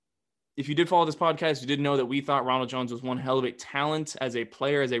if you did follow this podcast, you did know that we thought Ronald Jones was one hell of a talent as a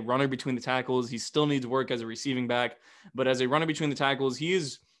player, as a runner between the tackles. He still needs work as a receiving back, but as a runner between the tackles, he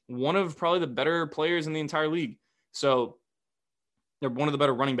is one of probably the better players in the entire league. So they're one of the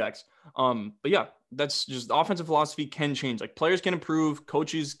better running backs. But yeah, that's just offensive philosophy can change. Like, players can improve,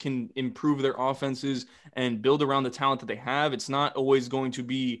 coaches can improve their offenses and build around the talent that they have. It's not always going to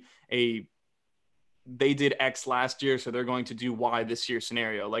be they did X last year, so they're going to do Y this year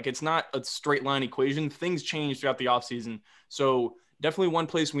scenario. Like, it's not a straight line equation. Things change throughout the offseason. So definitely one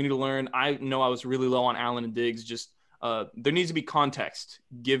place we need to learn. I know I was really low on Allen and Diggs. Just there needs to be context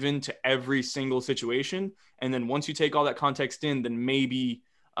given to every single situation. And then once you take all that context in, then maybe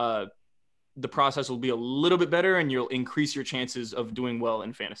the process will be a little bit better and you'll increase your chances of doing well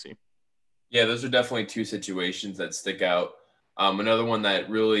in fantasy. Yeah, those are definitely two situations that stick out. Another one that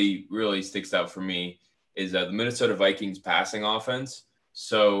really, really sticks out for me is the Minnesota Vikings passing offense.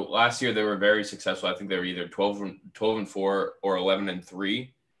 So last year they were very successful. I think they were either 12-4 or 11-3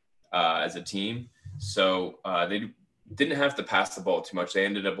 as a team. So they didn't have to pass the ball too much. They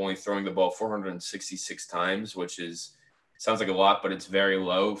ended up only throwing the ball 466 times, which sounds like a lot, but it's very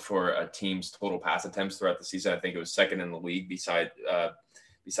low for a team's total pass attempts throughout the season. I think it was second in the league besides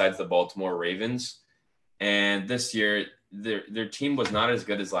the Baltimore Ravens. And this year, their team was not as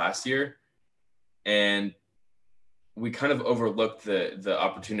good as last year, and we kind of overlooked the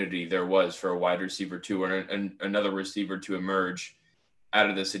opportunity there was for a wide receiver two or another receiver to emerge out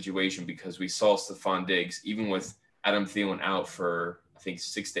of this situation, because we saw Stephon Diggs, even with Adam Thielen out for I think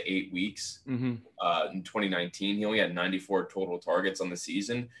 6 to 8 weeks in 2019, he only had 94 total targets on the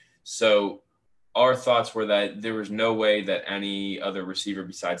season. So our thoughts were that there was no way that any other receiver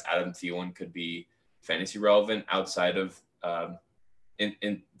besides Adam Thielen could be fantasy relevant outside of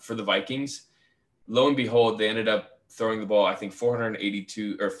for the Vikings. Lo and behold, they ended up throwing the ball, I think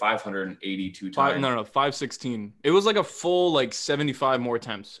 482 or 582 times. 516. It was like a full 75 more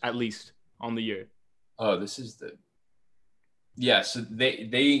attempts at least on the year. Oh, this is so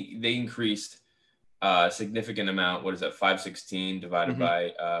they increased a significant amount. What is that? 516 divided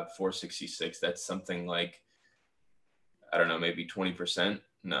by 466. That's something like, I don't know, maybe 20%.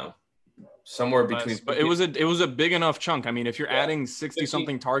 No. Somewhere between, but it was a big enough chunk. I mean, if you're adding 60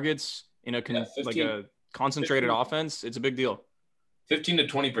 something targets in a concentrated offense, it's a big deal. 15 to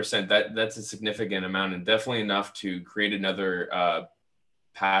 20%. That's a significant amount, and definitely enough to create another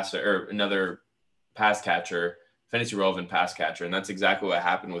another pass catcher, fantasy relevant pass catcher, and that's exactly what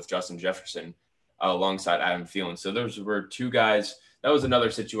happened with Justin Jefferson alongside Adam Thielen. So those were two guys. That was another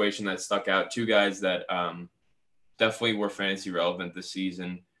situation that stuck out. Two guys that definitely were fantasy relevant this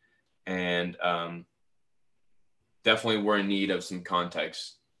season. And definitely were in need of some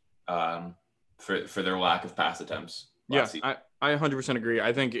context for their lack of pass attempts. Yeah, I 100% agree.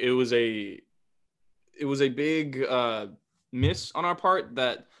 I think it was a big miss on our part.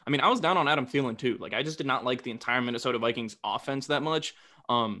 That, I mean, I was down on Adam Thielen too. Like, I just did not like the entire Minnesota Vikings offense that much.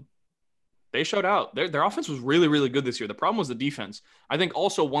 They showed out. Their offense was really, really good this year. The problem was the defense. I think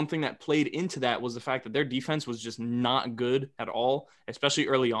also one thing that played into that was the fact that their defense was just not good at all, especially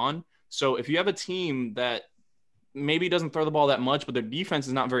early on. So if you have a team that maybe doesn't throw the ball that much, but their defense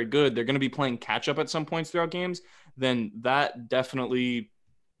is not very good, they're going to be playing catch up at some points throughout games, then that definitely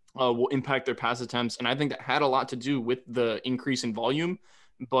will impact their pass attempts. And I think that had a lot to do with the increase in volume.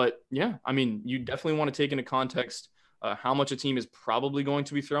 But yeah, I mean, you definitely want to take into context how much a team is probably going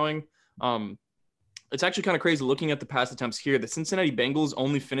to be throwing. It's actually kind of crazy looking at the pass attempts here. The Cincinnati Bengals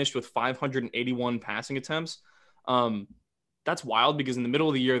only finished with 581 passing attempts. That's wild because in the middle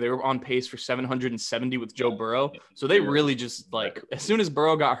of the year, they were on pace for 770 with Joe Burrow. So they really just like, as soon as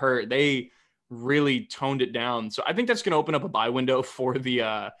Burrow got hurt, they really toned it down. So I think that's going to open up a buy window for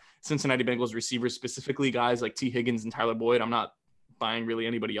the Cincinnati Bengals receivers, specifically guys like T. Higgins and Tyler Boyd. I'm not buying really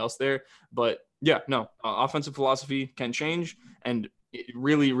anybody else there, but yeah, no, offensive philosophy can change, and it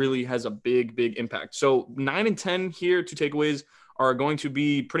really, really has a big, big impact. So 9 and 10 here, two takeaways are going to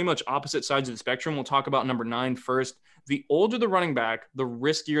be pretty much opposite sides of the spectrum. We'll talk about number 9 first. The older the running back, the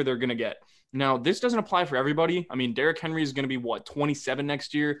riskier they're going to get. Now, this doesn't apply for everybody. I mean, Derrick Henry is going to be, 27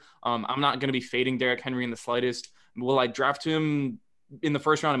 next year? I'm not going to be fading Derrick Henry in the slightest. Will I draft him in the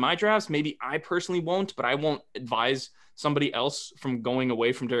first round of my drafts? Maybe I personally won't, but I won't advise somebody else from going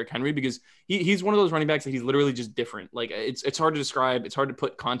away from Derrick Henry because he's one of those running backs that he's literally just different. Like it's hard to describe. It's hard to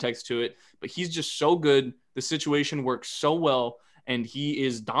put context to it, but he's just so good. The situation works so well, and he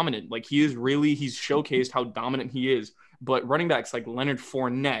is dominant. Like he's showcased how dominant he is. But running backs like Leonard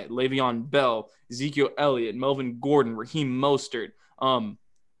Fournette, Le'Veon Bell, Ezekiel Elliott, Melvin Gordon, Raheem Mostert,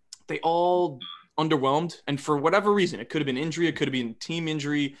 they all underwhelmed. And for whatever reason, it could have been injury, it could have been team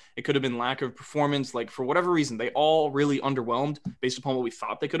injury, it could have been lack of performance. Like for whatever reason, they all really underwhelmed based upon what we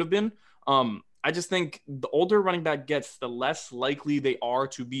thought they could have been. I just think the older running back gets, the less likely they are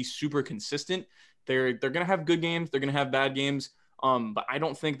to be super consistent. They're going to have good games. They're going to have bad games. But I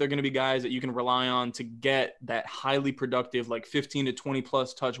don't think they're going to be guys that you can rely on to get that highly productive, like 15 to 20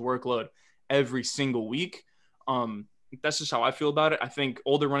 plus touch workload every single week. That's just how I feel about it. I think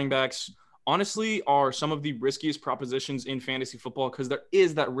older running backs, honestly, are some of the riskiest propositions in fantasy football because there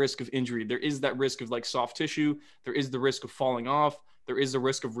is that risk of injury. There is that risk of like soft tissue. There is the risk of falling off. There is the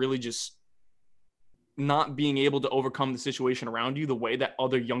risk of really just not being able to overcome the situation around you the way that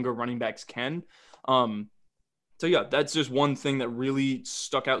other younger running backs can. So yeah, that's just one thing that really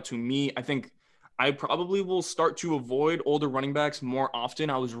stuck out to me. I think I probably will start to avoid older running backs more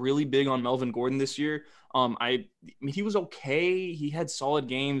often. I was really big on Melvin Gordon this year. I mean, he was okay. He had solid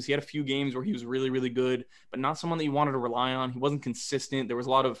games. He had a few games where he was really, really good, but not someone that you wanted to rely on. He wasn't consistent. There was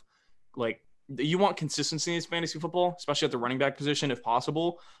a lot of like, you want consistency in fantasy football, especially at the running back position, if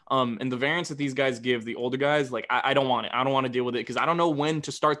possible. And the variance that these guys give, the older guys, like I don't want it. I don't want to deal with it because I don't know when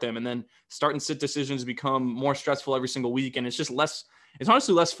to start them. And then start and sit decisions become more stressful every single week. And it's just it's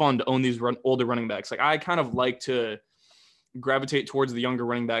honestly less fun to own these older running backs. Like I kind of like to gravitate towards the younger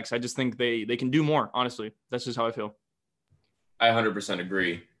running backs. I just think they can do more. Honestly, that's just how I feel. I 100%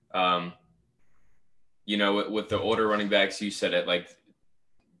 agree. With the older running backs, you said it, like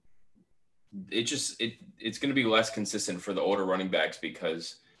it's going to be less consistent for the older running backs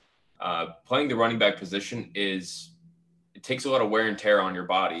because playing the running back position it takes a lot of wear and tear on your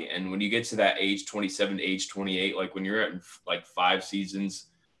body. And when you get to that age 27 to age 28, like when you're at like 5 seasons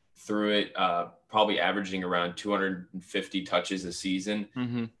through it, probably averaging around 250 touches a season,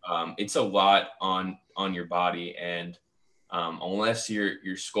 it's a lot on your body. And unless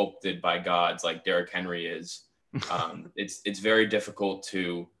you're sculpted by gods like Derrick Henry is, it's very difficult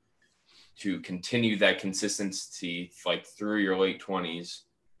to continue that consistency like through your late 20s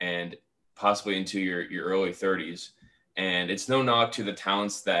and possibly into your early 30s. And it's no knock to the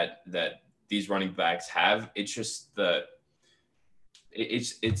talents that these running backs have. It's just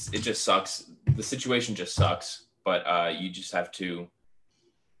it just sucks. The situation just sucks, but you just have to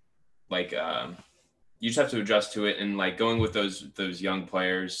adjust to it. And like going with those young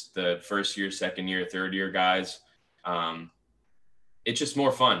players, the first year, second year, third year guys, it's just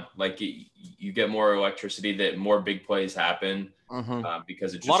more fun. Like you get more electricity, that more big plays happen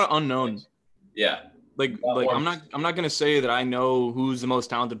because it's just a lot of unknowns. Yeah. Like I'm not gonna say that I know who's the most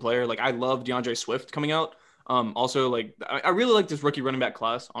talented player. Like I love DeAndre Swift coming out. Also, like I really like this rookie running back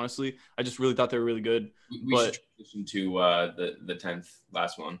class. Honestly, I just really thought they were really good. We should transition to the 10th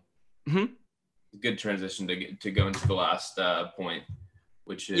last one. Good transition to go into the last point,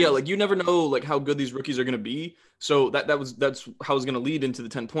 which is like you never know like how good these rookies are gonna be. So that's how I was gonna lead into the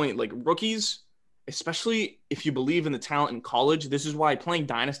 10 point. Like rookies, especially if you believe in the talent in college, this is why playing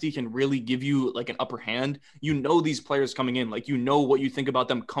Dynasty can really give you like an upper hand. You know these players coming in, like you know what you think about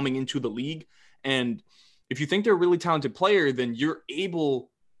them coming into the league. And if you think they're a really talented player, then you're able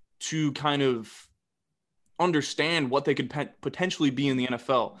to kind of understand what they could potentially be in the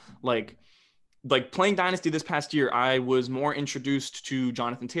NFL. Like like playing Dynasty this past year, I was more introduced to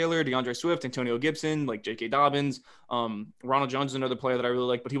Jonathan Taylor, DeAndre Swift, Antonio Gibson, like J.K. Dobbins. Ronald Jones is another player that I really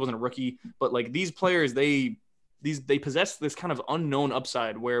like, but he wasn't a rookie. But like these players, they possess this kind of unknown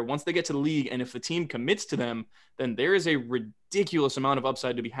upside where once they get to the league and if the team commits to them, then there is a ridiculous amount of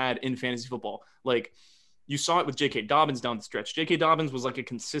upside to be had in fantasy football. Like you saw it with J.K. Dobbins down the stretch. J.K. Dobbins was like a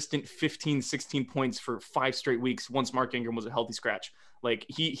consistent 15, 16 points for 5 straight weeks once Mark Ingram was a healthy scratch. Like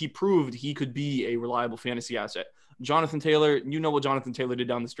he proved he could be a reliable fantasy asset. Jonathan Taylor, you know what Jonathan Taylor did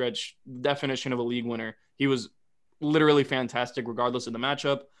down the stretch, definition of a league winner. He was literally fantastic regardless of the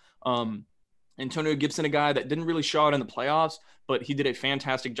matchup. Antonio Gibson, a guy that didn't really show out in the playoffs, but he did a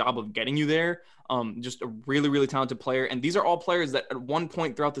fantastic job of getting you there. Just a really, really talented player. And these are all players that at one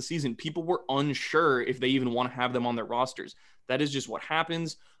point throughout the season, people were unsure if they even want to have them on their rosters. That is just what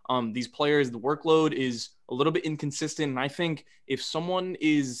happens. These players, the workload is a little bit inconsistent. And I think if someone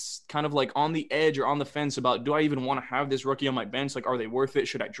is kind of like on the edge or on the fence about, do I even want to have this rookie on my bench? Like, are they worth it?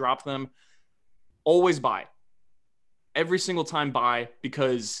 Should I drop them? Always buy. Every single time buy,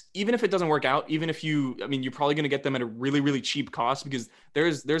 because even if it doesn't work out, even if you're probably going to get them at a really, really cheap cost, because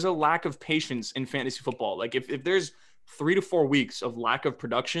there's a lack of patience in fantasy football. Like if there's 3 to 4 weeks of lack of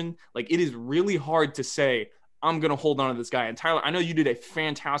production, like it is really hard to say, I'm going to hold on to this guy. And Tyler, I know you did a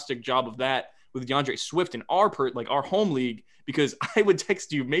fantastic job of that with DeAndre Swift in our home league, because I would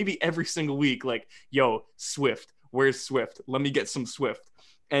text you maybe every single week, like, yo, Swift, where's Swift? Let me get some Swift.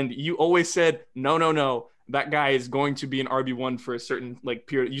 And you always said, no, that guy is going to be an RB1 for a certain like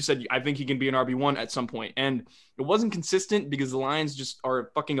period. You said, I think he can be an RB1 at some point. And it wasn't consistent because the Lions just are a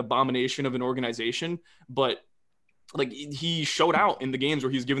fucking abomination of an organization. But like he showed out in the games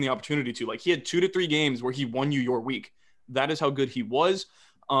where he was given the opportunity to. Like he had 2 to 3 games where he won you your week. That is how good he was.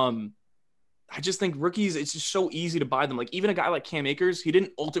 I just think rookies, it's just so easy to buy them. Like even a guy like Cam Akers, he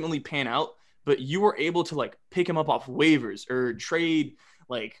didn't ultimately pan out, but you were able to like pick him up off waivers or trade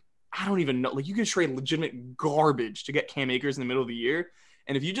like, I don't even know. Like you could trade legitimate garbage to get Cam Akers in the middle of the year.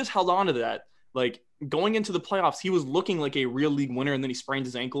 And if you just held on to that, like going into the playoffs, he was looking like a real league winner. And then he sprained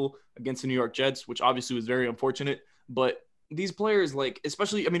his ankle against the New York Jets, which obviously was very unfortunate. But these players, like,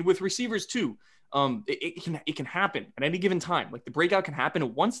 especially, I mean, with receivers too, it can happen at any given time. Like the breakout can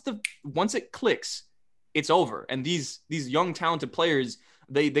happen. Once it clicks, it's over. And these young talented players,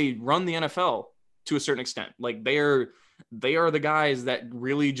 they run the NFL to a certain extent. Like they are the guys that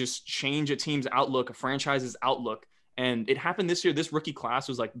really just change a team's outlook, a franchise's outlook. And it happened this year. This rookie class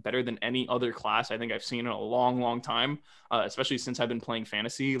was like better than any other class I think I've seen in a long, long time, especially since I've been playing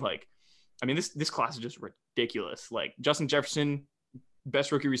fantasy. Like, I mean, this class is just ridiculous. Like Justin Jefferson,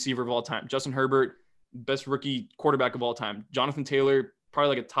 best rookie receiver of all time. Justin Herbert, best rookie quarterback of all time. Jonathan Taylor,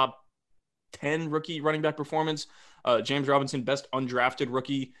 probably like a top 10 rookie running back performance. James Robinson, best undrafted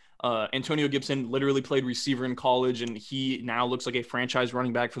rookie. Antonio Gibson literally played receiver in college, and he now looks like a franchise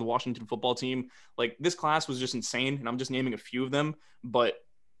running back for the Washington football team. Like this class was just insane, and I'm just naming a few of them, but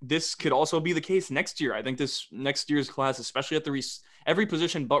this could also be the case next year. I think this next year's class, especially at every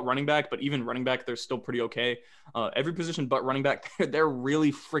position but running back, but even running back, they're still pretty okay. Every position but running back, they're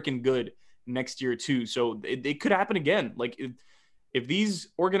really freaking good next year too. So it could happen again. Like if these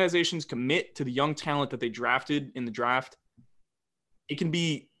organizations commit to the young talent that they drafted in the draft, it can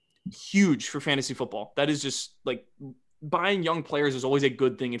be huge for fantasy football. That is just like buying young players is always a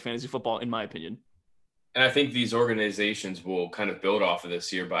good thing in fantasy football, in my opinion. And I think these organizations will kind of build off of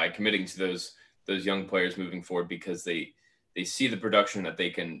this year by committing to those young players moving forward, because they see the production that they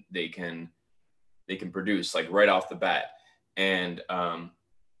can produce like right off the bat. And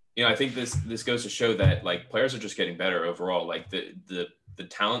I think this goes to show that like players are just getting better overall. Like the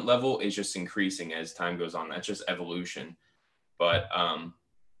talent level is just increasing as time goes on. That's just evolution. But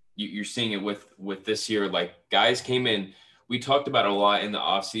you're seeing it with this year. Like guys came in. We talked about a lot in the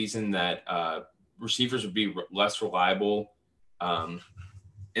offseason that receivers would be less reliable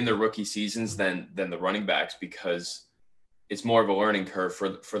in the rookie seasons than the running backs, because it's more of a learning curve for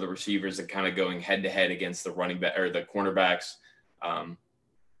the receivers and kind of going head to head against the running back or the cornerbacks.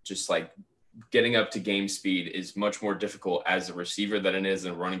 Just like getting up to game speed is much more difficult as a receiver than it is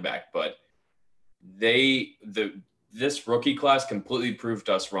a running back. But this rookie class completely proved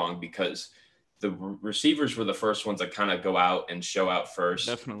us wrong, because the receivers were the first ones that kind of go out and show out first.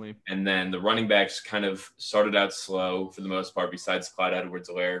 Definitely. And then the running backs kind of started out slow for the most part, besides Clyde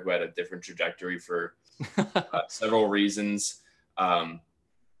Edwards-Helaire, who had a different trajectory for several reasons.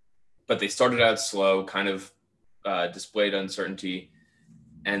 But they started out slow, kind of displayed uncertainty.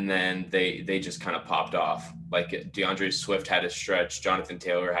 And then they just kind of popped off. Like DeAndre Swift had his stretch. Jonathan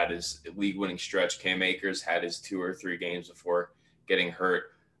Taylor had his league-winning stretch. Cam Akers had his 2 or 3 games before getting hurt.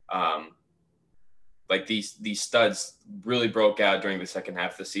 like these studs really broke out during the second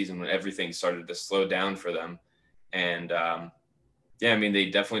half of the season when everything started to slow down for them. And yeah, I mean, they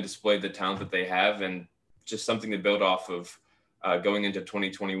definitely displayed the talent that they have, and just something to build off of going into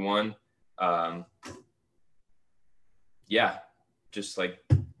 2021. Yeah, just like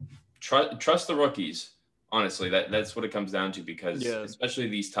trust the rookies. Honestly, that's what it comes down to, because especially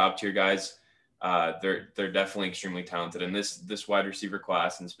these top tier guys, they're definitely extremely talented. And this wide receiver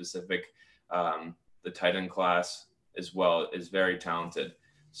class in specific, the tight end class as well, is very talented.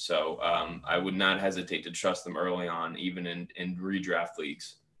 So I would not hesitate to trust them early on, even in redraft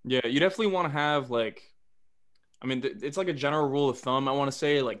leagues. Yeah, you definitely want to have like, I mean, it's like a general rule of thumb. I want to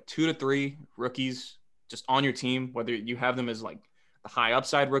say like 2 to 3 rookies just on your team, whether you have them as like the high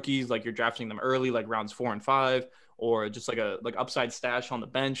upside rookies, like you're drafting them early, like rounds 4 and 5, or just like a upside stash on the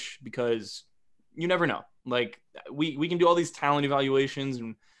bench, because you never know. Like we can do all these talent evaluations,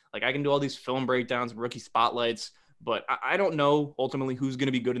 and like I can do all these film breakdowns and rookie spotlights, but I don't know ultimately who's going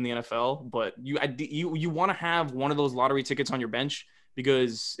to be good in the NFL. But you want to have one of those lottery tickets on your bench,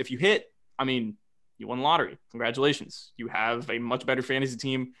 because if you hit, I mean, you won the lottery. Congratulations. You have a much better fantasy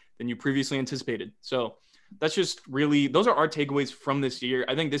team than you previously anticipated. So that's just really, those are our takeaways from this year.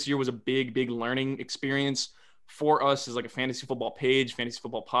 I think this year was a big learning experience for us as like a fantasy football page, fantasy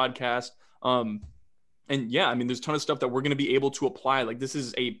football podcast. And yeah, I mean, there's a ton of stuff that we're going to be able to apply. Like this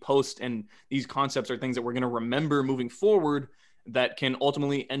is a post, and these concepts are things that we're going to remember moving forward that can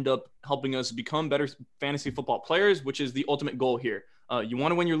ultimately end up helping us become better fantasy football players, which is the ultimate goal here. You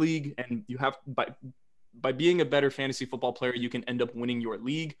want to win your league, and you have by being a better fantasy football player, you can end up winning your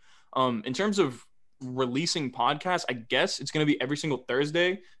league. In terms of releasing podcasts, I guess it's going to be every single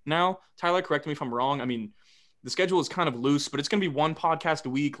Thursday now. Tyler, correct me if I'm wrong. I mean, the schedule is kind of loose, but it's going to be one podcast a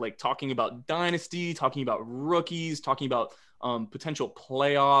week, like talking about dynasty, talking about rookies, talking about potential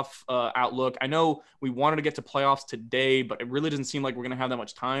playoff outlook. I know we wanted to get to playoffs today, but it really doesn't seem like we're going to have that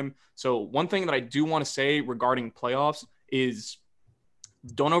much time. So one thing that I do want to say regarding playoffs is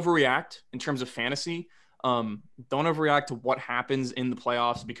don't overreact in terms of fantasy. Don't overreact to what happens in the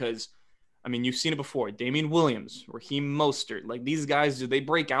playoffs, because, I mean, you've seen it before. Damian Williams, Raheem Mostert, like these guys, do they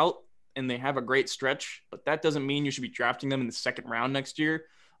break out and they have a great stretch? But that doesn't mean you should be drafting them in the second round next year.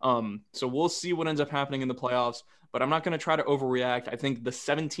 So we'll see what ends up happening in the playoffs, but I'm not going to try to overreact. I think the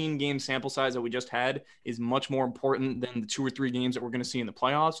 17 game sample size that we just had is much more important than the 2 or 3 games that we're going to see in the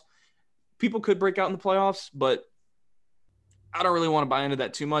playoffs. People could break out in the playoffs, but I don't really want to buy into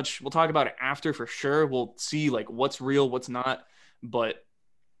that too much. We'll talk about it after for sure. We'll see like what's real, what's not. But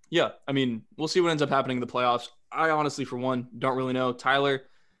yeah, I mean, we'll see what ends up happening in the playoffs. I honestly, for one, don't really know. Tyler,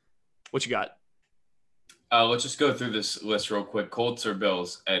 what you got? Let's just go through this list real quick. Colts or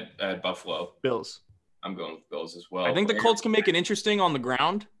Bills at Buffalo? Bills. I'm going with Bills as well. I think the Colts can make it interesting on the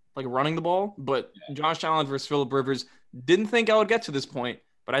ground, like running the ball, but Josh Allen versus Phillip Rivers, didn't think I would get to this point.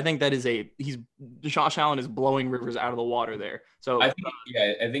 But I think that is Josh Allen is blowing Rivers out of the water there. So I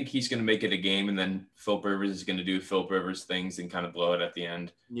think he's going to make it a game, and then Phillip Rivers is going to do Phillip Rivers things and kind of blow it at the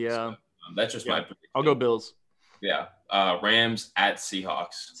end. Yeah. So, that's just my prediction. I'll go Bills. Yeah. Rams at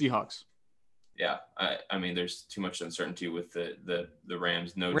Seahawks. Seahawks. Yeah. I mean, there's too much uncertainty with the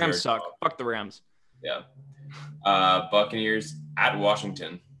Rams. No, Rams suck. Fuck the Rams. Yeah. Buccaneers at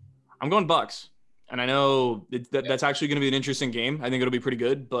Washington. I'm going Bucks. And I know that's actually going to be an interesting game. I think it'll be pretty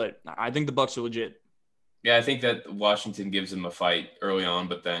good, but I think the Bucks are legit. Yeah, I think that Washington gives them a fight early on,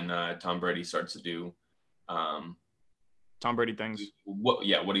 but then Tom Brady starts to do Tom Brady things. What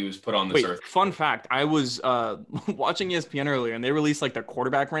he was put on this earth. Fun fact, I was watching ESPN earlier, and they released like their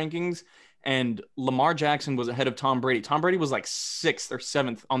quarterback rankings, and Lamar Jackson was ahead of Tom Brady. Tom Brady was like 6th or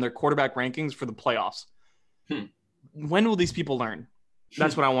 7th on their quarterback rankings for the playoffs. When will these people learn?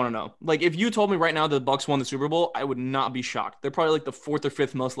 That's what I want to know. Like, if you told me right now the Bucks won the Super Bowl, I would not be shocked. They're probably like the 4th or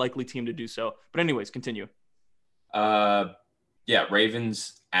 5th most likely team to do so. But anyways, continue. Yeah,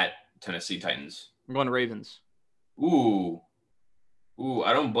 Ravens at Tennessee Titans. I'm going to Ravens. Ooh,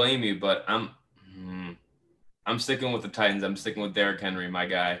 I don't blame you, but I'm sticking with the Titans. I'm sticking with Derrick Henry, my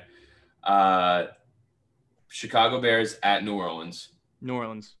guy. Chicago Bears at New Orleans. New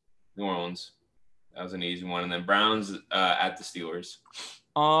Orleans. That was an easy one. And then Browns at the Steelers.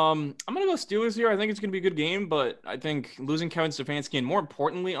 I'm going to go Steelers here. I think it's going to be a good game, but I think losing Kevin Stefanski, and more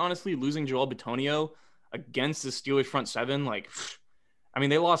importantly, honestly, losing Joel Bitonio against the Steelers front seven, like, I mean,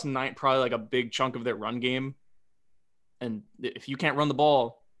 they lost probably like a big chunk of their run game. And if you can't run the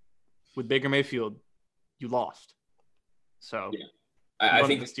ball with Baker Mayfield, you lost. So yeah. I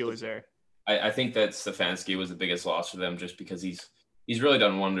think the Steelers there. I think that Stefanski was the biggest loss for them, just because he's really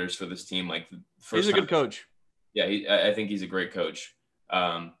done wonders for this team. Like, he's a good coach. Yeah, I think he's a great coach.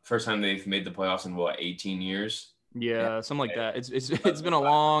 First time they've made the playoffs in 18 years. Yeah, something like that. It's been a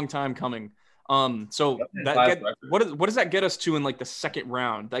long time coming. So what does that get us to in like the second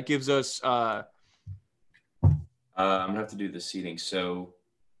round? That gives us I'm gonna have to do the seeding. So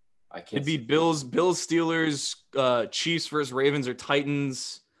I can't. It'd be Bills, Steelers, Chiefs versus Ravens or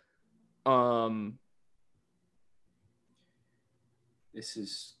Titans. This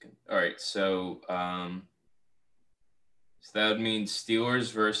is all right. So that would mean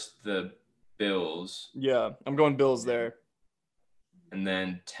Steelers versus the Bills. Yeah, I'm going Bills there. And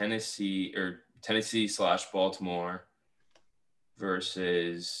then Tennessee / Baltimore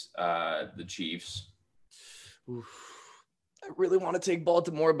versus the Chiefs. Oof. I really want to take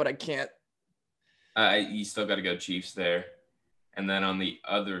Baltimore, but I can't. You still got to go Chiefs there. And then on the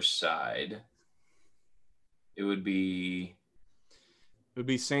other side, it would be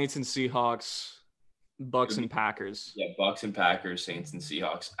Saints and Seahawks, Bucks and Packers. Yeah, Bucks and Packers, Saints and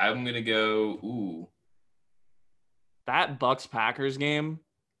Seahawks. I'm going to go, that Bucks-Packers game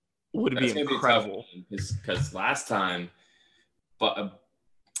would be incredible. Because last time,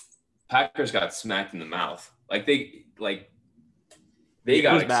 Packers got smacked in the mouth. It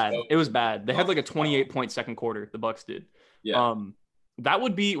was bad. It was bad. They had like a 28-point second quarter. The Bucks did. Yeah. That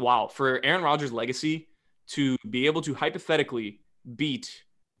would be for Aaron Rodgers' legacy to be able to hypothetically beat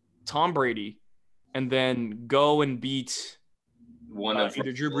Tom Brady and then go and beat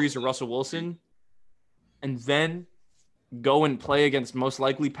either Drew Brees or Russell Wilson, and then go and play against most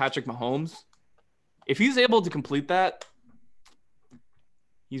likely Patrick Mahomes. If he's able to complete that,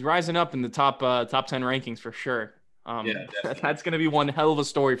 he's rising up in the top 10 rankings for sure. That's going to be one hell of a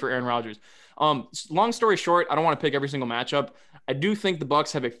story for Aaron Rodgers. Long story short, I don't want to pick every single matchup. I do think the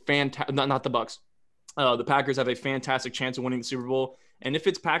Bucks have a not the Bucks. The Packers have a fantastic chance of winning the Super Bowl. And if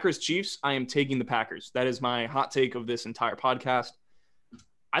it's Packers-Chiefs, I am taking the Packers. That is my hot take of this entire podcast.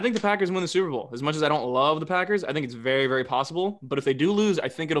 I think the Packers win the Super Bowl. As much as I don't love the Packers, I think it's very, very possible. But if they do lose, I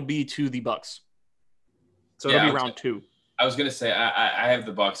think it'll be to the Bucks. So it'll be round 2. I was going to say, I have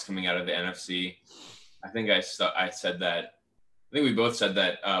the Bucks coming out of the NFC. I think I said that. I think we both said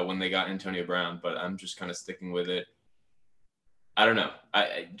that when they got Antonio Brown, but I'm just kind of sticking with it. I don't know.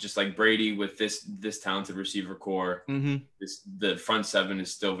 I just like Brady with this talented receiver core. Mm-hmm. The front seven is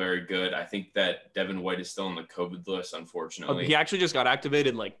still very good. I think that Devin White is still on the COVID list, unfortunately. He actually just got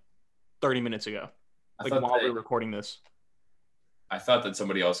activated like 30 minutes ago, while we were recording this. I thought that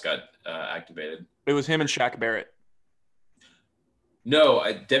somebody else got activated. It was him and Shaq Barrett. No,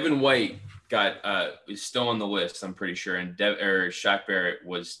 Devin White is still on the list, I'm pretty sure, and Shaq Barrett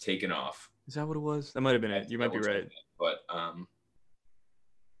was taken off. Is that what it was? That might have been it. You might be right. But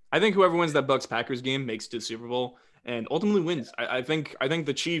I think whoever wins that Bucks-Packers game makes it to the Super Bowl and ultimately wins. I think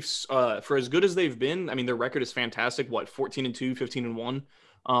the Chiefs, for as good as they've been, I mean, their record is fantastic. 14-2,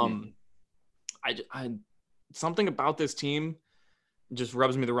 15-1. Something about this team just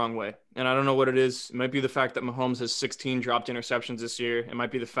rubs me the wrong way. And I don't know what it is. It might be the fact that Mahomes has 16 dropped interceptions this year. It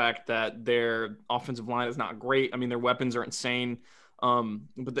might be the fact that their offensive line is not great. I mean, their weapons are insane.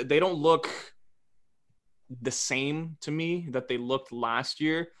 But they don't look the same to me that they looked last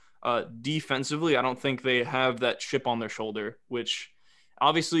year. Defensively, I don't think they have that chip on their shoulder, which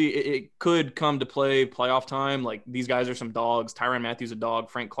obviously it could come to play playoff time. Like, these guys are some dogs. Tyrann Mathieu's a dog.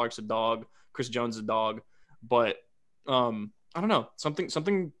 Frank Clark's a dog. Chris Jones is a dog. But I don't know.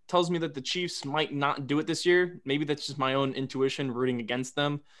 Something tells me that the Chiefs might not do it this year. Maybe that's just my own intuition rooting against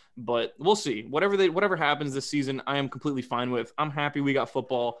them. But we'll see. Whatever happens this season, I am completely fine with. I'm happy we got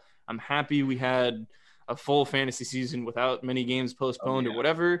football. I'm happy we had a full fantasy season without many games postponed or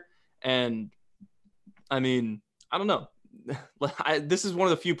whatever. And I mean, I don't know. This is one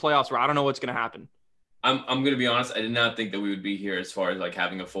of the few playoffs where I don't know what's going to happen. I'm going to be honest. I did not think that we would be here as far as like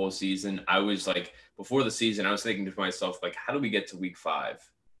having a full season. I was like, before the season, I was thinking to myself, like, how do we get to week 5?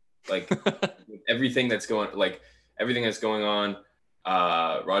 Like everything that's going on,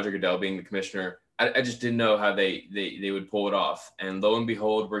 Roger Goodell being the commissioner, I just didn't know how they would pull it off. And lo and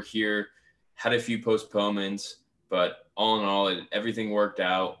behold, we're here, had a few postponements, but all in all, everything worked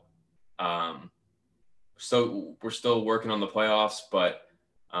out. So we're still working on the playoffs, but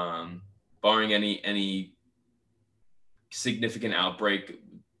barring any significant outbreak,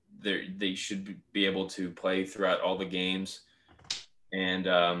 they should be able to play throughout all the games. And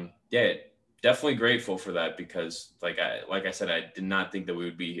definitely grateful for that, because like I said, I did not think that we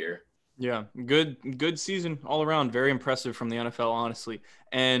would be here. Yeah, good season all around. Very impressive from the NFL, honestly.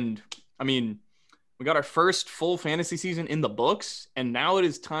 And I mean, we got our first full fantasy season in the books, and now it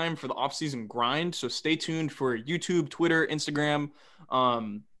is time for the offseason grind. So stay tuned for YouTube, Twitter, Instagram.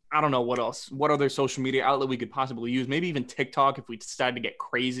 I don't know what else. What other social media outlet we could possibly use? Maybe even TikTok if we decide to get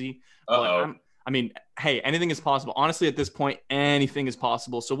crazy. But I mean, hey, anything is possible. Honestly, at this point, anything is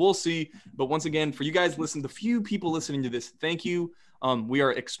possible. So we'll see. But once again, for you guys the few people listening to this, thank you. We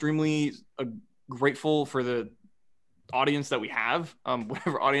are extremely grateful for the audience that we have,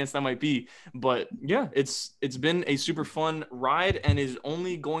 whatever audience that might be. But yeah, it's been a super fun ride and is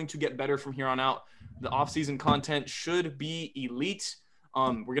only going to get better from here on out. The off-season content should be elite.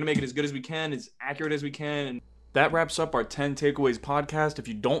 We're going to make it as good as we can, as accurate as we can. And that wraps up our 10 Takeaways podcast. If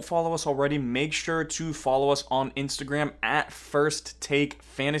you don't follow us already, make sure to follow us on Instagram at First Take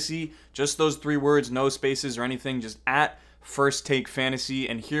Fantasy. Just those 3 words, no spaces or anything, just at First Take Fantasy.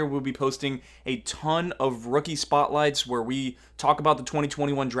 And here we'll be posting a ton of rookie spotlights where we talk about the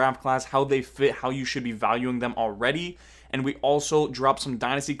 2021 draft class, how they fit, how you should be valuing them already. And we also drop some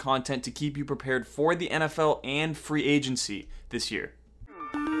dynasty content to keep you prepared for the NFL and free agency this year.